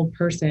now, whole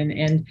person.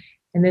 And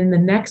then the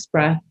next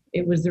breath,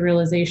 it was the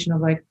realization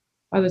of like,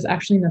 oh, there's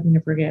actually nothing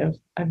to forgive.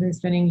 I've been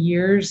spending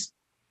years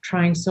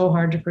trying so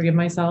hard to forgive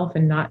myself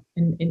and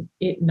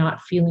it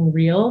not feeling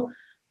real,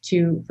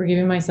 to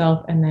forgiving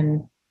myself and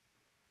then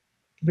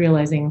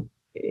realizing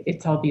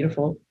it's all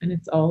beautiful and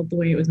it's all the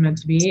way it was meant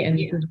to be, and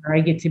this is where I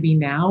get to be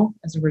now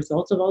as a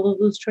result of all of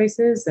those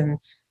choices.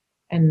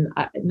 And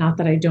not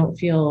that I don't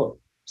feel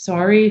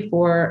sorry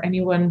for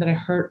anyone that I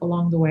hurt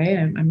along the way.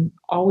 I'm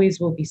always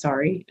will be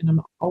sorry, and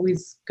I'm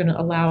always going to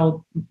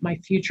allow my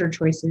future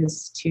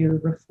choices to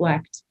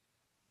reflect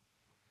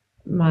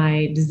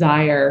my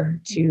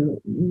desire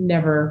to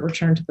never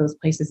return to those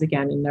places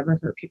again and never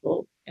hurt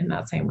people in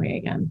that same way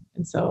again.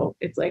 And so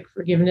it's like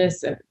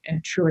forgiveness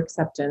and true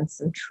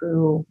acceptance and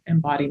true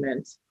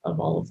embodiment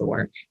of all of the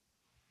work.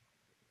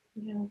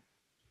 Yeah,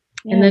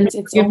 And yeah, then it's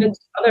forgiveness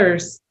almost, of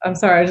others. I'm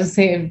sorry, I was just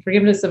saying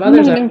forgiveness of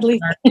others. no, no,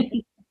 please.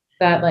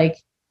 That like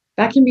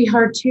that can be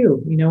hard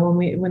too.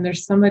 When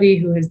there's somebody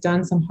who has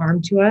done some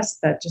harm to us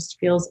that just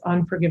feels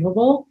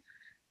unforgivable.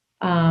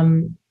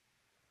 Um,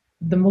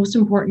 the most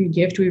important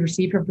gift we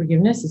receive from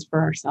forgiveness is for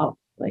ourselves.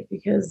 Like,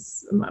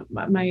 because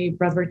my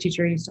breathwork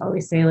teacher used to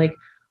always say, like,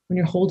 when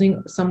you're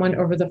holding someone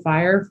over the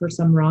fire for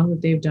some wrong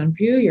that they've done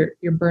for you,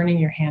 you're burning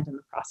your hand in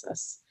the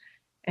process.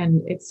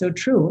 And it's so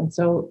true. And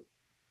so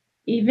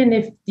even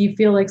if you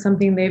feel like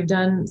something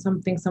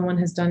someone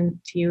has done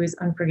to you is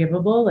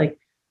unforgivable, like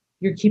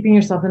you're keeping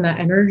yourself in that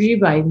energy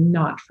by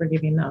not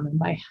forgiving them and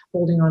by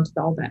holding on to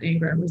all that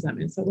anger and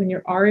resentment. So when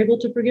you are able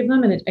to forgive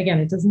them, and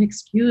it doesn't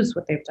excuse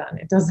what they've done.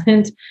 It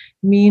doesn't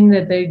mean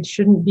that they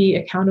shouldn't be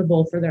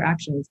accountable for their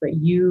actions, but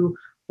you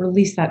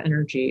release that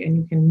energy and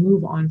you can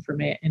move on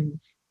from it and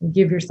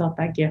give yourself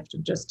that gift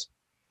of just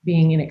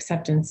being in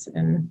acceptance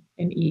and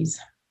in ease.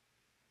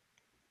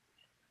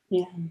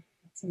 Yeah,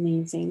 that's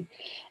amazing.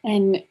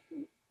 And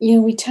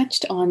we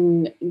touched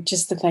on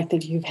just the fact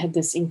that you've had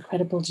this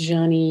incredible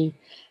journey,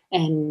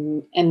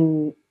 and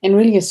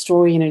really a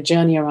story and a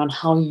journey around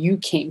how you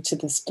came to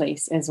this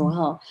place as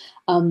well.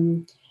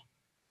 Um,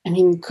 I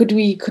mean, could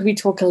we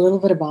talk a little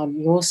bit about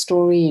your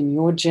story and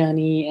your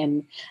journey,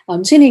 and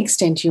to any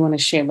extent you want to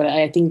share? But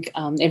I think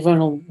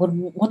everyone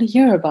would want to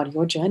hear about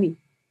your journey.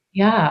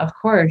 Yeah, of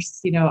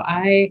course.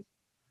 I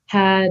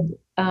had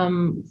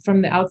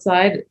from the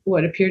outside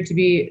what appeared to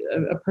be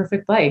a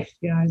perfect life.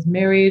 I was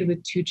married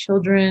with two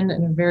children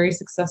and a very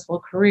successful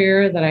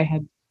career that I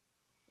had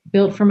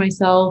built for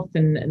myself,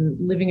 and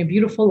living a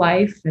beautiful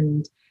life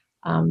and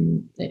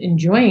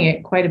enjoying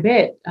it quite a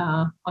bit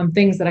on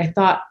things that I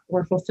thought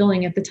were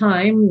fulfilling at the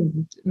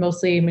time,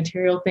 mostly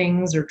material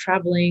things or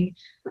traveling.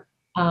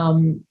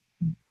 Um,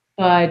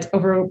 but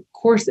over a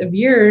course of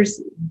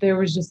years, there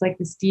was just like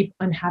this deep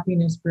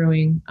unhappiness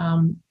brewing,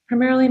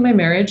 primarily in my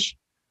marriage,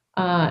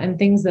 and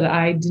things that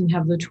I didn't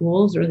have the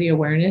tools or the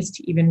awareness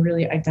to even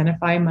really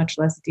identify, much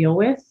less deal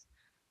with.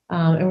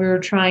 And we were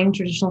trying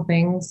traditional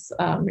things.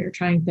 We were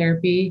trying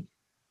therapy,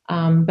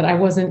 but I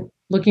wasn't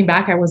looking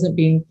back. I wasn't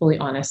being fully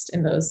honest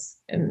in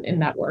in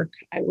that work.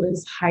 I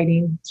was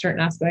hiding certain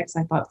aspects.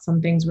 I thought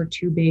some things were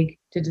too big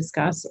to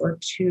discuss or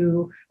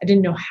too. I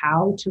didn't know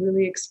how to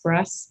really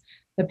express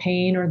the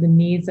pain or the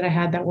needs that I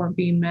had that weren't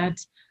being met.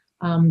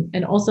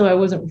 And also, I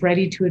wasn't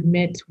ready to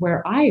admit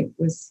where I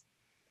was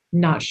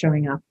not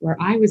showing up, where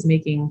I was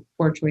making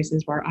poor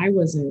choices, where I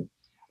wasn't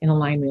in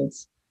alignment.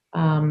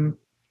 Um,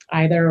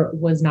 Either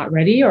was not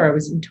ready or I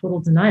was in total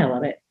denial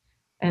of it.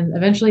 And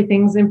eventually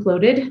things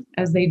imploded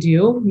as they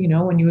do,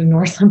 when you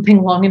ignore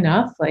something long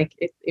enough, like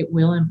it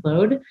will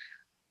implode.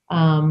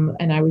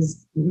 And I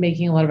was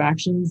making a lot of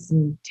actions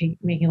and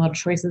making a lot of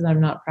choices I'm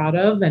not proud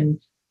of. And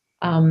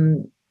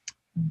um,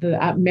 the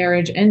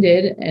marriage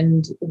ended.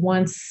 And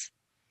once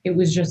it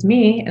was just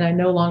me, and I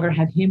no longer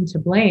had him to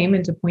blame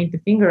and to point the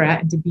finger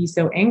at and to be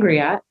so angry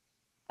at,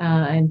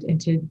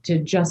 and to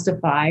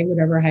justify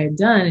whatever I had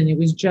done. And it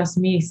was just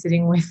me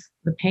sitting with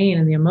the pain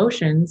and the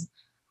emotions.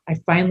 I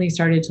finally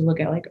started to look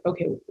at like,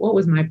 okay, what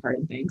was my part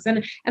in things?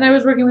 And I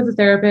was working with a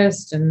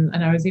therapist, and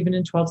I was even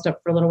in 12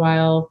 step for a little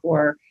while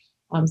for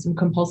some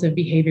compulsive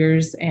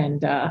behaviors.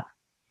 And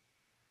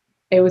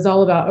it was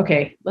all about,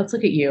 okay, let's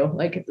look at you.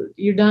 Like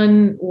you're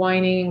done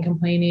whining and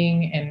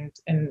complaining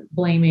and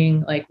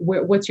blaming. Like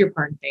what's your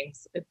part in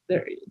things?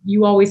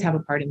 You always have a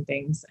part in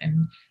things.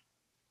 And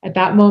at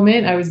that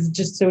moment, I was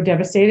just so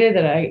devastated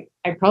that I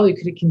probably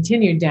could have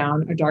continued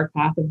down a dark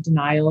path of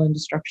denial and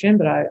destruction,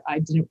 but I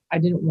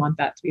didn't want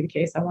that to be the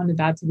case. I wanted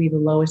that to be the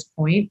lowest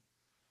point.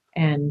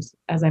 And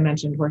as I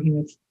mentioned, working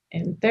with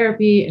in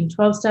therapy and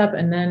 12 step,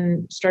 and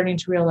then starting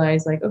to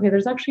realize like, okay,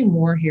 there's actually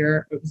more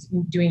here. I was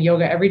doing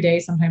yoga every day,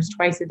 sometimes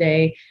twice a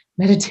day,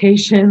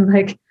 meditation,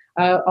 like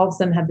all of a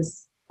sudden had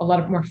a lot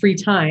of more free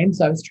time.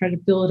 So I was trying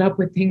to fill it up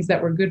with things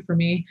that were good for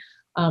me.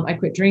 I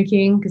quit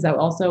drinking because that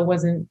also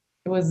wasn't,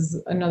 it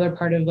was another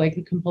part of like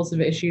the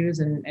compulsive issues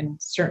and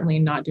certainly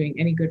not doing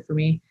any good for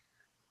me.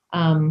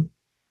 Um,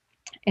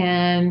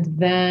 and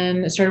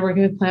then I started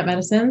working with plant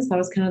medicines. That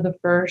was kind of the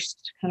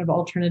first kind of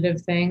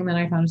alternative thing. Then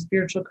I found a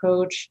spiritual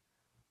coach.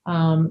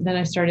 Then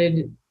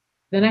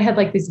then I had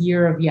like this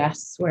year of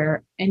yes,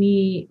 where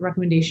any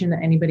recommendation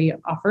that anybody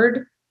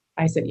offered,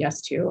 I said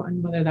yes to.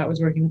 And whether that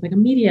was working with like a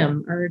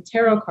medium or a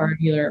tarot card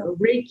healer or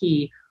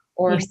Reiki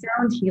or Yeah.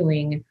 sound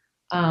healing,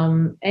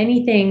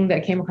 anything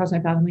that came across my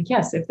path, I'm like,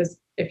 yes,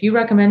 if you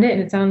recommend it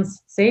and it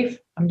sounds safe,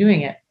 I'm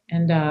doing it.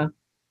 And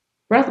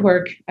breath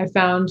work, I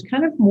found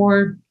kind of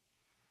more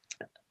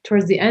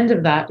towards the end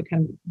of that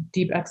kind of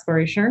deep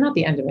exploration, or not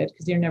the end of it,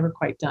 because you're never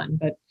quite done,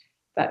 but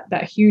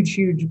that huge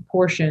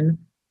portion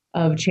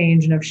of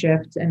change and of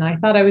shift. And I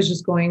thought I was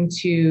just going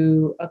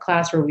to a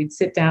class where we'd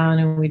sit down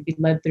and we'd be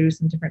led through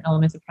some different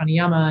elements of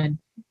pranayama.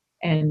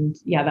 And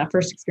yeah, that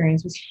first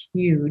experience was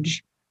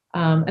huge.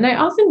 And I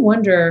often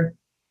wonder,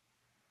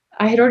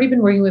 I had already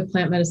been working with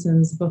plant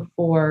medicines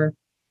before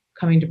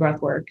coming to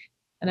breath work.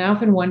 And I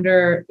often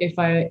wonder if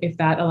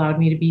that allowed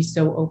me to be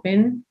so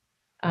open,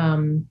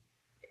 um,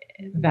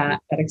 that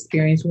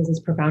experience was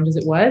as profound as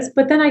it was.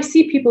 But then I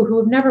see people who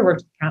have never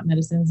worked with plant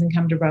medicines and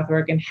come to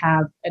breathwork and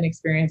have an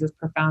experience as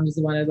profound as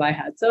the one as I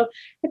had. So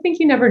I think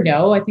you never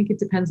know. I think it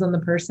depends on the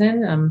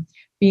person.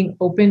 Being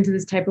open to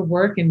this type of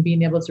work and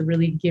being able to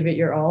really give it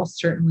your all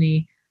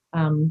certainly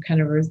kind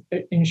of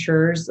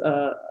ensures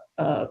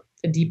a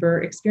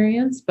deeper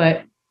experience.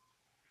 But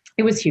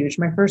it was huge.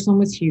 My first one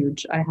was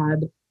huge. I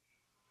had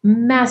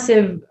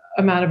massive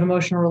amount of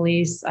emotional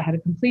release. I had a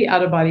complete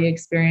out of body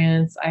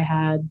experience. I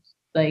had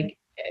like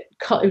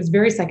it was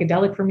very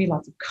psychedelic for me,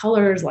 lots of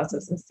colors, lots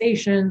of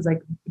sensations,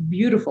 like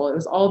beautiful. It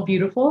was all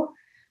beautiful.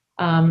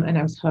 And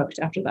I was hooked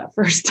after that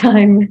first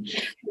time.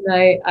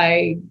 And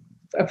I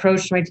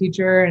approached my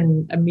teacher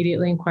and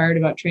immediately inquired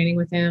about training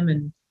with him.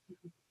 And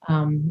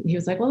he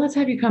was like, well, let's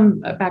have you come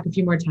back a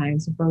few more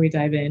times before we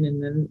dive in.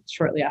 And then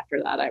shortly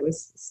after that, I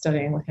was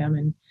studying with him.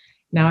 And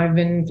now I've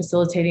been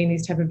facilitating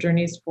these type of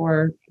journeys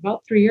for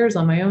about 3 years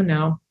on my own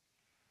now.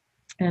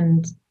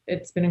 And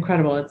it's been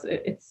incredible.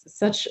 It's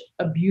such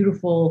a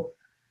beautiful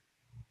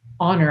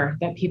honor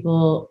that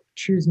people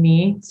choose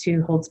me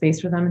to hold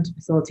space for them and to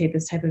facilitate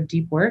this type of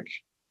deep work.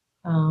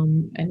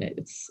 And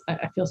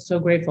I feel so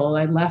grateful.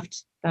 I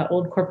left that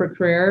old corporate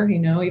career,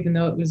 even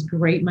though it was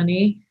great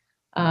money.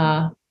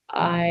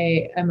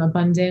 I am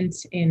abundant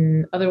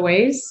in other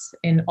ways,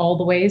 in all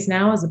the ways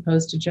now, as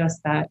opposed to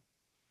just that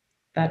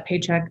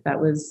paycheck that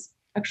was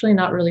actually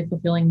not really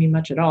fulfilling me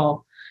much at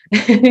all.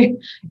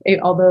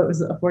 Although it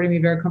was affording me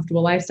a very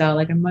comfortable lifestyle,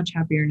 like I'm much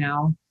happier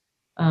now.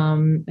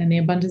 And the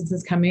abundance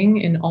is coming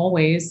in all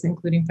ways,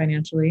 including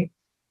financially.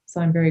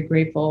 So I'm very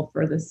grateful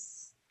for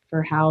this,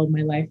 for how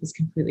my life has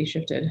completely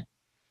shifted.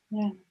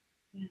 Yeah.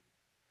 Yeah.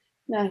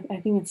 No, I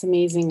think it's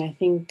amazing. I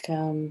think,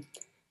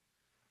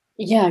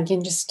 yeah,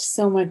 again, just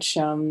so much.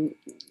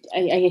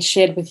 I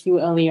shared with you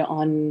earlier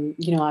on,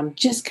 I'm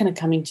just kind of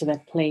coming to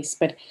that place,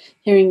 but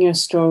hearing your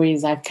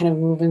stories, I've kind of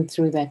moving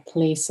through that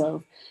place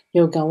of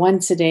yoga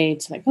once a day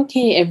to like,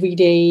 okay, every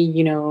day,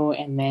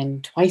 and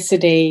then twice a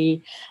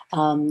day.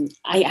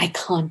 I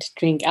can't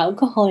drink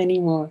alcohol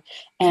anymore.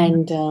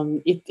 And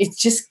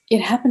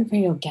it happened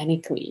very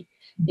organically,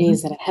 Mhm.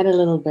 is that I had a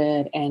little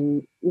bit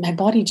and my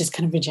body just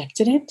kind of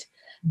rejected it.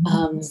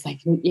 Mhm. It's like,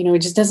 it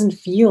just doesn't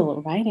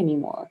feel right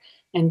anymore.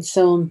 And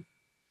so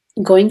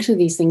going through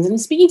these things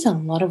and speaking to a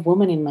lot of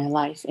women in my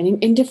life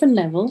and in different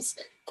levels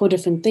for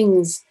different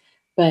things,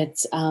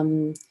 but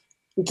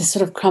the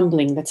sort of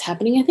crumbling that's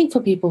happening, I think,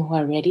 for people who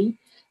are ready,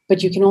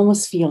 but you can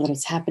almost feel that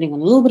it's happening on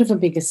a little bit of a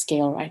bigger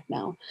scale right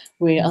now,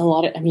 where a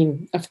lot of, I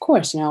mean, of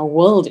course, our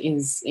world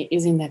is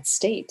in that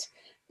state,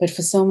 but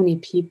for so many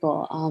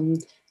people,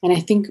 and I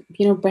think,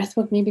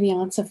 breathwork may be the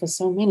answer for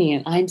so many,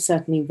 and I'm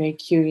certainly very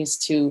curious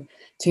to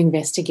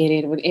investigate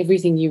it with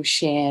everything you've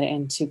shared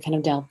and to kind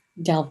of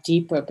delve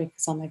deeper,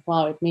 because I'm like,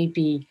 wow, it may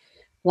be,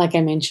 like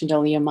I mentioned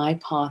earlier, my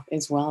path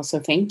as well. So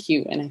thank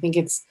you. And I think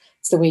it's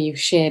the way you've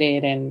shared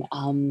it. And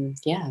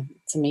yeah,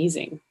 it's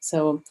amazing.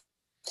 So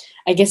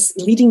I guess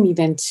leading me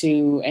then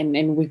to,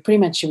 and we pretty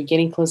much are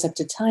getting close up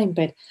to time,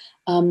 but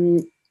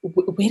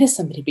where does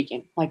somebody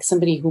begin? Like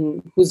somebody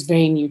who's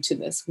very new to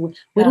this, where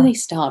do Yeah. they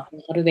start?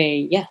 How do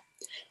they, yeah.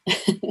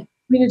 I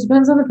mean, it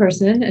depends on the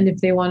person and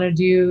if they want to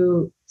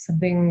do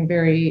something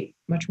very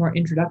much more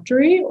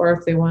introductory or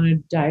if they want to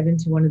dive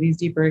into one of these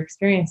deeper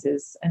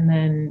experiences. And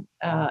then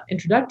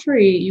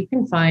introductory, you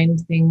can find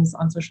things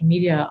on social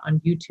media, on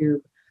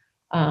YouTube,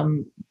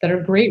 that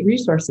are great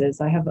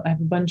resources. I have a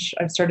bunch.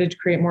 I've started to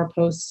create more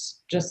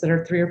posts just that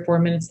are 3 or 4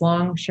 minutes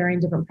long, sharing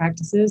different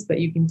practices that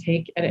you can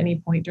take at any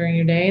point during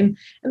your day, and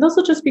those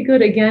will just be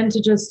good again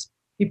to just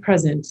be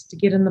present, to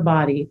get in the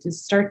body, to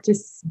start to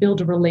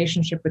build a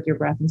relationship with your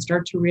breath, and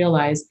start to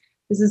realize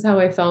this is how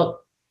I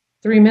felt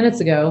 3 minutes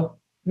ago,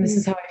 and this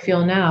is how I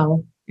feel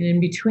now. And in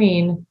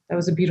between, that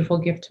was a beautiful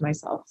gift to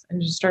myself,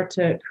 and just start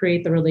to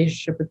create the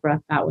relationship with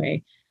breath that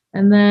way.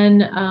 And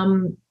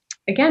then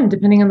again,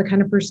 depending on the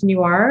kind of person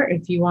you are,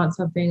 if you want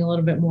something a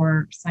little bit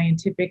more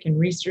scientific and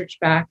research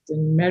backed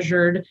and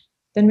measured,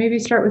 then maybe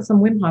start with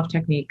some Wim Hof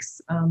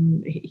techniques.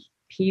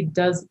 He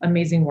does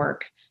amazing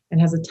work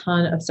and has a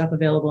ton of stuff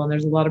available, and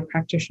there's a lot of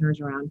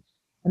practitioners around.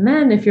 And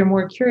then, if you're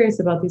more curious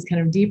about these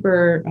kind of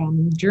deeper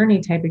journey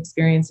type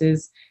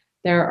experiences,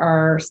 there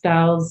are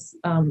styles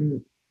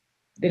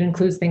that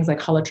includes things like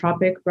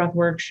holotropic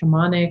breathwork,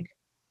 shamanic,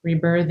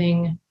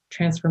 rebirthing,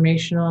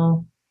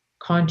 transformational,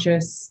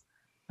 conscious,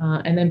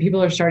 and then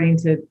people are starting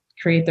to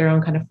create their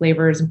own kind of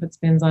flavors and put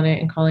spins on it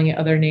and calling it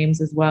other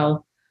names as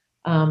well.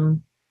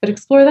 But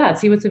explore that,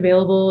 see what's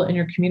available in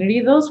your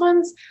community. Those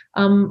ones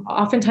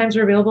oftentimes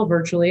are available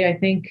virtually. I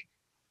think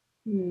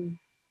Mm.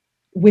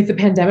 with the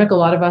pandemic, a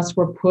lot of us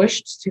were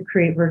pushed to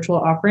create virtual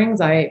offerings.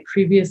 I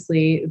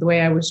previously, the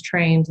way I was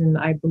trained, and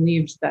I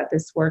believed that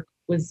this work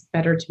was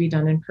better to be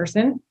done in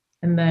person.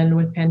 And then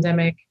with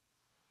pandemic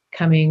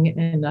coming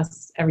and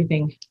us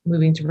everything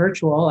moving to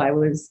virtual, I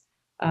was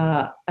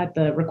at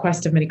the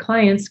request of many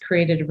clients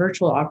created a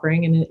virtual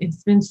offering, and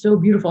it's been so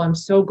beautiful. I'm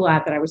so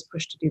glad that I was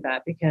pushed to do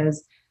that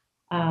because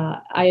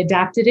I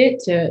adapted it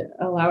to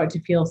allow it to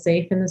feel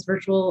safe in this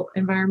virtual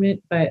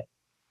environment, but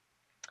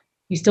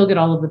you still get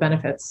all of the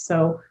benefits.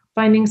 So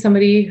finding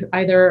somebody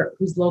either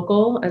who's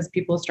local, as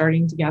people are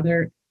starting to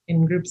gather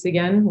in groups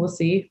again, we'll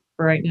see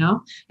for right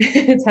now.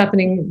 It's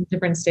happening in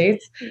different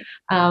states.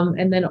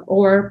 And then,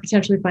 or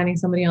potentially finding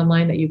somebody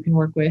online that you can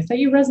work with, that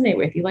you resonate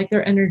with. You like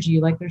their energy,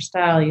 you like their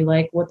style, you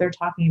like what they're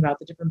talking about,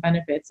 the different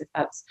benefits, if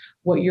that's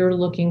what you're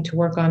looking to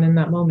work on in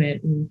that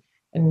moment,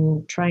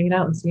 and trying it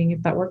out and seeing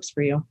if that works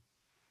for you.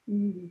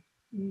 Mm.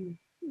 Mm.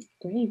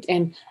 Great.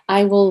 And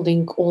I will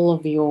link all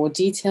of your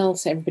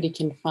details so everybody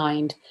can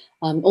find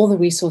all the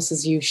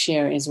resources you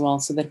share as well.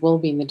 So that will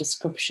be in the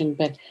description.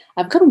 But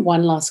I've got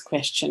one last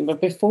question.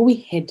 But before we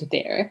head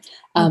there,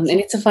 and Yes.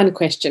 it's a fun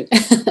question,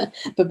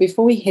 but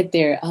before we head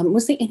there,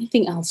 was there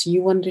anything else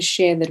you wanted to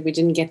share that we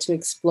didn't get to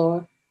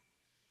explore?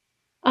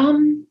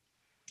 Um,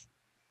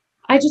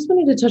 I just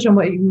wanted to touch on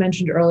what you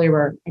mentioned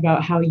earlier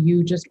about how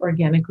you just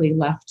organically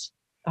left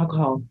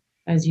alcohol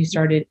as you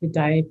started to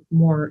dive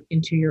more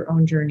into your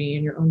own journey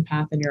and your own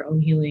path and your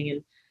own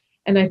healing.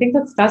 And I think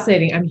that's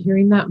fascinating. I'm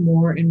hearing that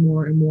more and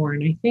more and more.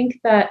 And I think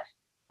that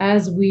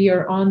as we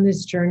are on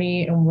this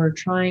journey and we're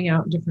trying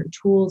out different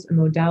tools and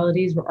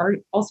modalities, we're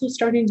also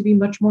starting to be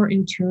much more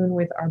in tune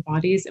with our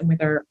bodies and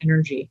with our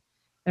energy.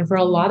 And for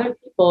a lot of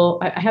people,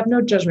 I have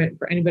no judgment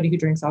for anybody who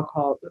drinks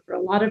alcohol, but for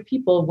a lot of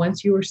people,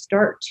 once you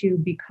start to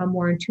become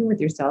more in tune with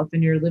yourself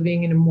and you're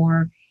living in a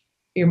more,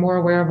 you're more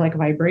aware of like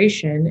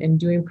vibration and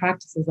doing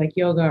practices like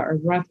yoga or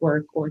breath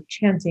work or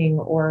chanting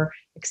or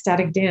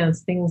ecstatic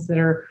dance, things that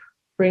are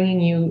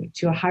bringing you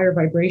to a higher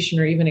vibration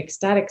or even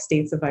ecstatic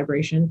states of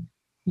vibration,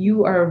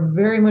 you are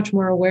very much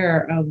more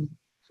aware of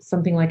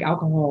something like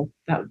alcohol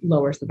that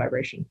lowers the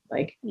vibration.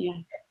 Like, Yeah.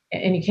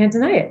 and you can't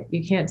deny it.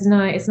 You can't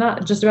deny it's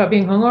not just about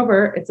being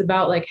hungover. It's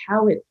about like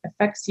how it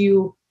affects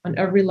you on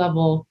every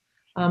level.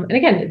 And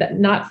again,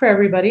 not for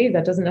everybody.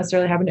 That doesn't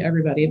necessarily happen to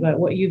everybody. But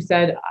what you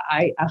said,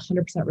 I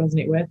 100%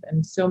 resonate with,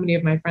 and so many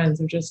of my friends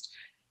have just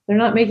they're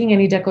not making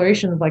any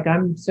declarations like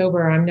I'm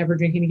sober, I'm never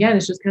drinking again.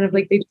 It's just kind of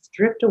like they just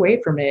drift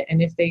away from it.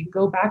 And if they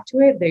go back to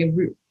it,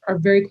 are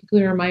very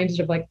quickly reminded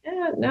of like,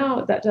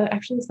 no, that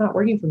actually is not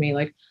working for me.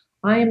 Like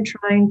I am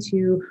trying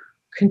to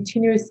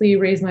continuously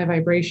raise my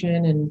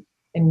vibration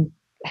and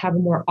have a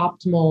more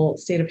optimal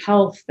state of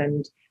health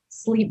and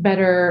sleep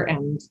better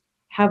and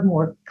have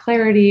more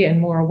clarity and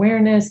more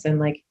awareness. And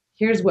like,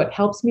 here's what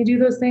helps me do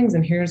those things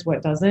and here's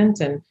what doesn't.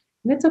 And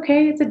it's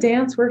okay. It's a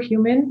dance. We're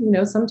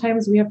human.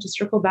 Sometimes we have to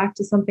circle back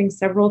to something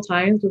several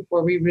times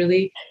before we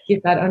really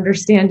get that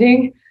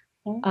understanding.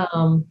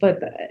 But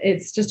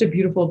it's just a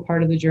beautiful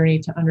part of the journey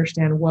to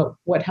understand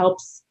what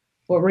helps,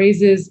 what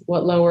raises,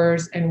 what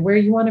lowers, and where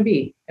you want to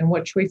be, and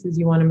what choices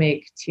you want to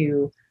make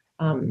to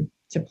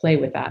play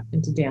with that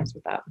and to dance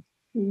with that.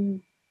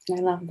 I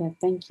love that.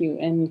 Thank you.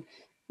 And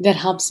that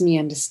helps me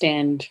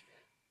understand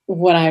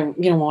what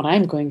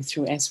I'm going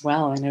through as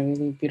well, and a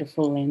really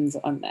beautiful lens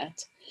on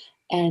that.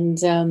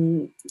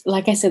 And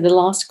like I said, the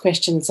last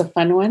question is a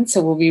fun one,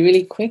 so we'll be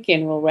really quick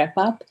and we'll wrap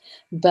up.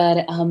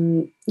 But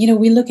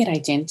we look at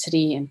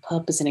identity and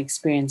purpose and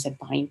experience at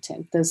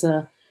BindTent. Those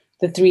are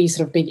the three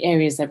sort of big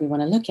areas that we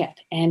want to look at.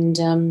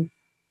 And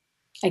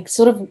like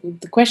sort of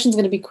the question's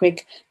going to be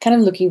quick, kind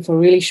of looking for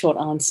really short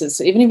answers.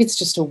 So even if it's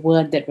just a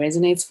word that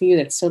resonates for you,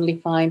 that's totally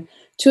fine.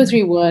 2 or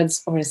 3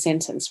 words or a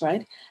sentence,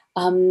 right?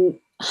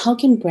 How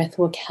can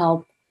breathwork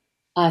help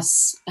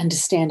us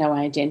understand our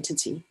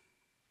identity?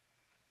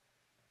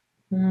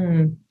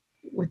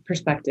 With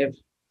perspective.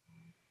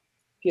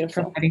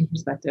 Beautiful. Providing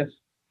perspective.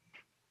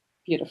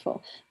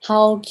 Beautiful.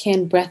 How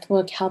can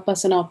breathwork help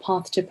us in our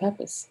path to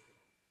purpose?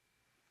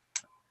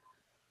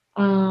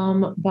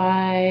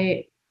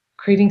 By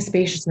creating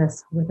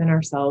spaciousness within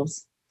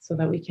ourselves so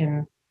that we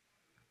can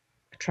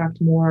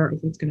attract more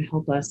of what's going to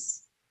help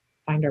us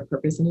find our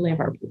purpose and live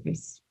our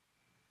purpose.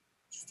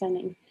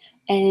 Stunning.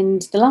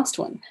 And the last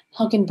one,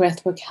 how can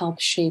breathwork help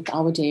shape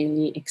our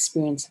daily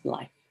experience of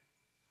life?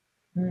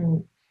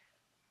 In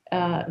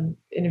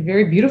a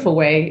very beautiful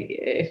way.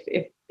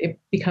 If it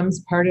becomes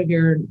part of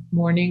your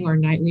morning or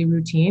nightly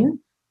routine,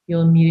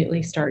 you'll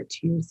immediately start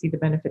to see the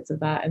benefits of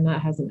that. And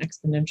that has an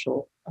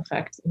exponential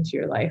effect into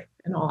your life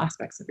and all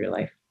aspects of your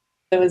life.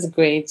 That was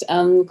great.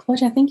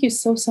 Claudia, thank you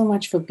so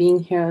much for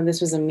being here. This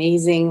was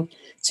amazing.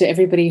 To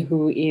everybody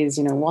who is,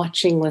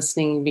 watching,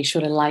 listening, be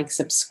sure to like,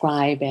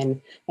 subscribe,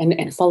 and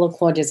follow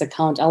Claudia's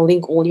account. I'll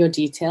link all your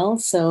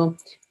details. So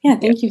yeah,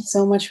 thank you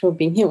so much for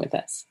being here with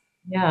us.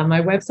 Yeah, my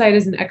website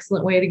is an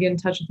excellent way to get in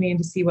touch with me and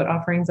to see what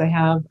offerings I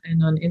have.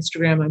 And on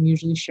Instagram, I'm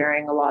usually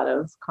sharing a lot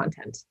of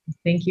content.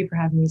 Thank you for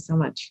having me so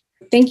much.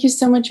 Thank you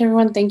so much,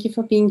 everyone. Thank you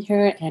for being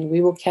here, and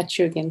we will catch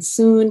you again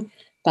soon.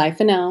 Bye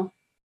for now.